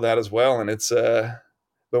the middle of that as well. And it's,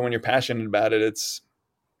 but when you're passionate about it, it's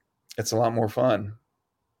a lot more fun,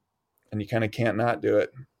 and you kind of can't not do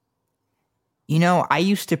it. I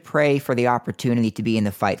used to pray for the opportunity to be in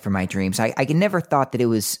the fight for my dreams. I never thought that it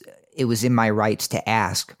was in my rights to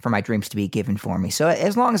ask for my dreams to be given for me. So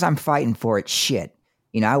as long as I'm fighting for it, shit,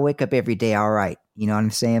 I wake up every day all right. You know what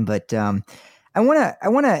I'm saying? But I want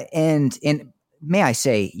to end, and may I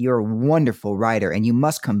say, you're a wonderful writer, and you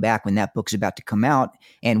must come back when that book's about to come out,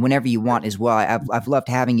 and whenever you want as well. I've loved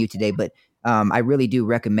having you today, but I really do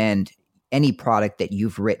recommend any product that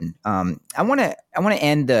you've written. I want to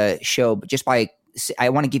end the show just by, I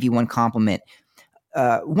want to give you one compliment.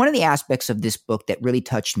 One of the aspects of this book that really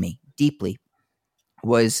touched me deeply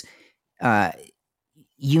was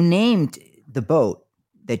you named the boat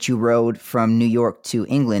that you rowed from New York to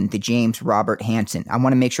England the James Robert Hanssen. I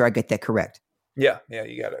want to make sure I get that correct. Yeah,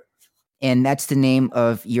 you got it. And that's the name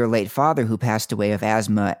of your late father, who passed away of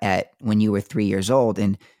asthma when you were 3 years old.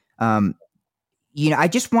 And I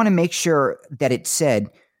just want to make sure that it said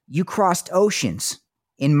you crossed oceans,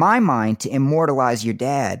 in my mind, to immortalize your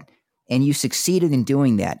dad, and you succeeded in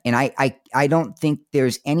doing that. And I don't think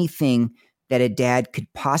there's anything that a dad could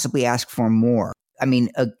possibly ask for more. I mean,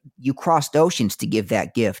 you crossed oceans to give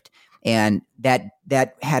that gift, and that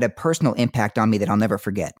had a personal impact on me that I'll never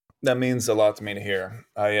forget. That means a lot to me to hear.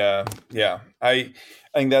 I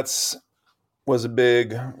think that's a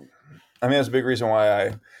big reason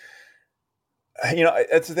why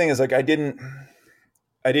that's the thing, is like, I didn't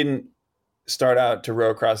start out to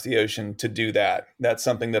row across the ocean to do that. That's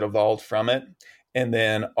something that evolved from it. And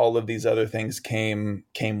then all of these other things came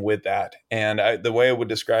with that. And the way I would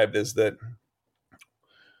describe this, that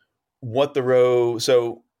what the row,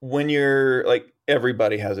 so when you're like,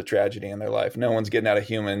 everybody has a tragedy in their life. No one's getting out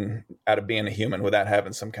of being a human without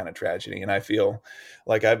having some kind of tragedy. And I feel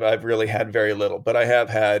like I've really had very little, but I have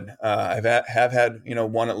had, have had,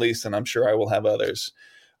 one at least, and I'm sure I will have others.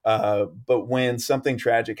 But when something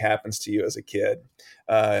tragic happens to you as a kid,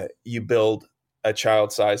 you build a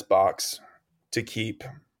child-sized box to keep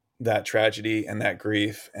that tragedy and that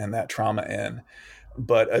grief and that trauma in.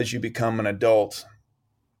 But as you become an adult,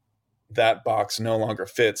 that box no longer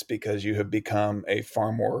fits because you have become a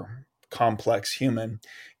far more complex human,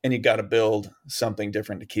 and you got to build something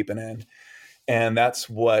different to keep it in. And that's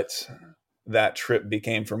what that trip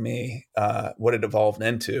became for me. What it evolved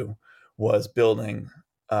into was building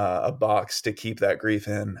a box to keep that grief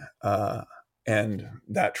in, and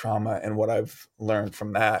that trauma and what I've learned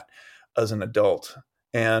from that as an adult.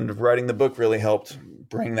 And writing the book really helped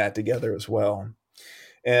bring that together as well.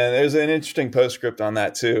 And there's an interesting postscript on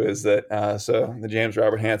that too, is that so the James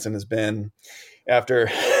Robert Hanssen has been,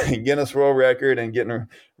 after Guinness World Record and getting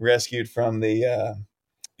rescued from the,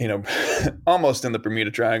 almost in the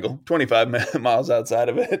Bermuda Triangle, 25 miles outside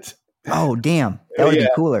of it. Oh, damn. That would be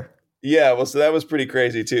cooler. Yeah, well, so that was pretty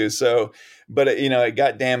crazy too. So, but it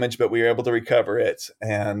got damaged, but we were able to recover it,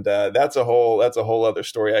 and that's a whole other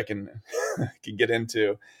story I can get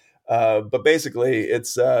into. But basically,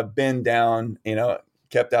 it's been down,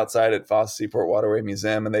 kept outside at Foss Seaport Waterway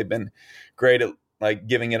Museum, and they've been great at like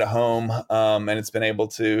giving it a home, and it's been able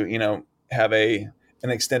to have an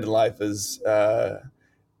extended life as a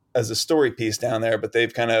story piece down there. But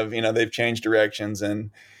they've kind of they've changed directions, and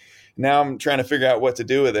now I'm trying to figure out what to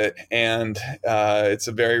do with it. And it's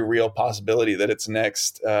a very real possibility that its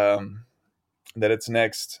next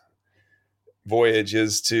voyage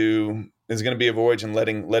is going to be a voyage and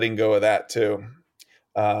letting go of that too.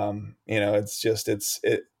 It's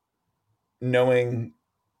knowing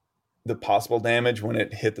the possible damage when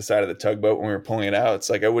it hit the side of the tugboat when we were pulling it out. It's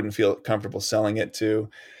like I wouldn't feel comfortable selling it to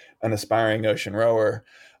an aspiring ocean rower.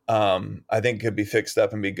 I think it could be fixed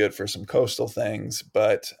up and be good for some coastal things,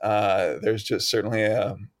 but there's just certainly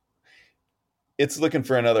it's looking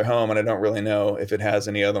for another home, and I don't really know if it has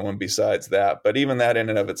any other one besides that. But even that in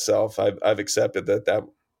and of itself, I've accepted that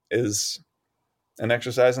is an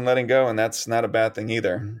exercise in letting go, and that's not a bad thing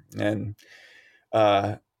either. And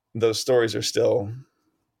those stories are still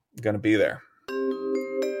going to be there.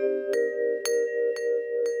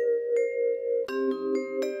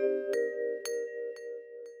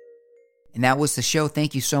 And that was the show.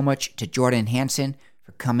 Thank you so much to Jordan Hanssen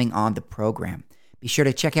for coming on the program. Be sure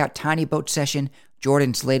to check out Tiny Boat Session,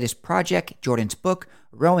 Jordan's latest project, Jordan's book,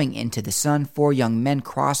 Rowing into the Sun, 4 Young Men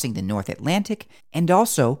Crossing the North Atlantic, and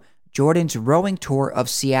also Jordan's rowing tour of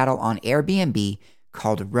Seattle on Airbnb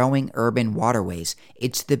called Rowing Urban Waterways.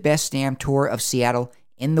 It's the best damn tour of Seattle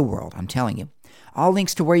in the world, I'm telling you. All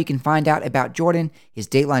links to where you can find out about Jordan, his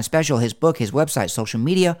Dateline special, his book, his website, social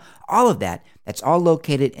media, all of that's all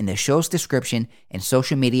located in the show's description and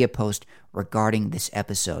social media post regarding this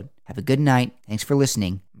episode. Have a good night. Thanks for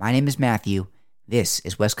listening. My name is Matthew. This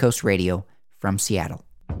is West Coast Radio from Seattle.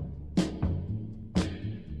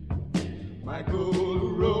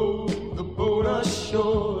 Michael rowed the boat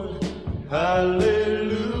ashore.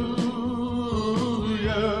 Hallelujah.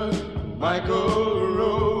 Michael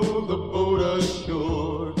rowed the boat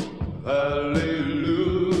ashore. Hallelujah.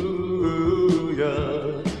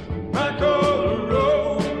 Michael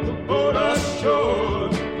rowed the boat ashore.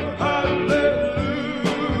 Hallelujah.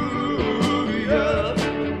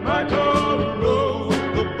 Michael rowed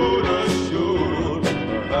the boat ashore.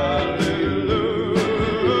 Hallelujah.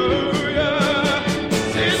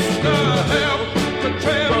 Sister, help to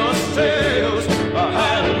trim our sails.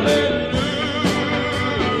 Hallelujah.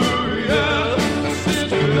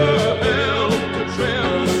 Sister, help to trim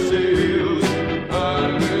our sails.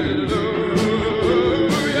 Hallelujah.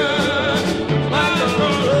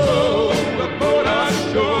 Michael rowed the boat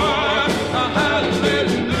ashore. Hallelujah.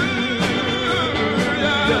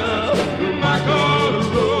 Michael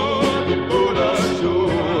rowed the boat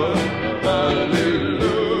ashore. Hallelujah.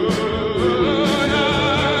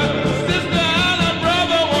 Sister and a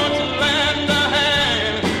brother want to lend a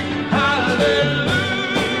hand. Hallelujah.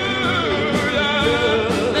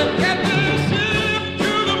 Let's get this ship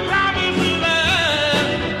to the promised land.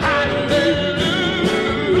 Hallelujah.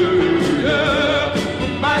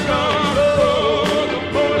 Michael rowed the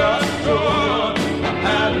boat ashore.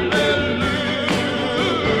 Hallelujah.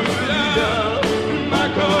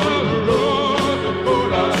 Michael rowed the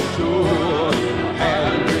boat ashore.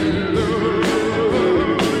 Hallelujah.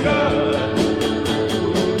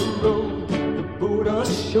 Rowed the boat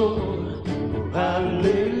ashore.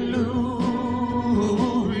 Hallelujah.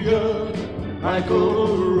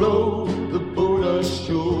 Michael rowed the boat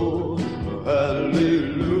Hallelujah.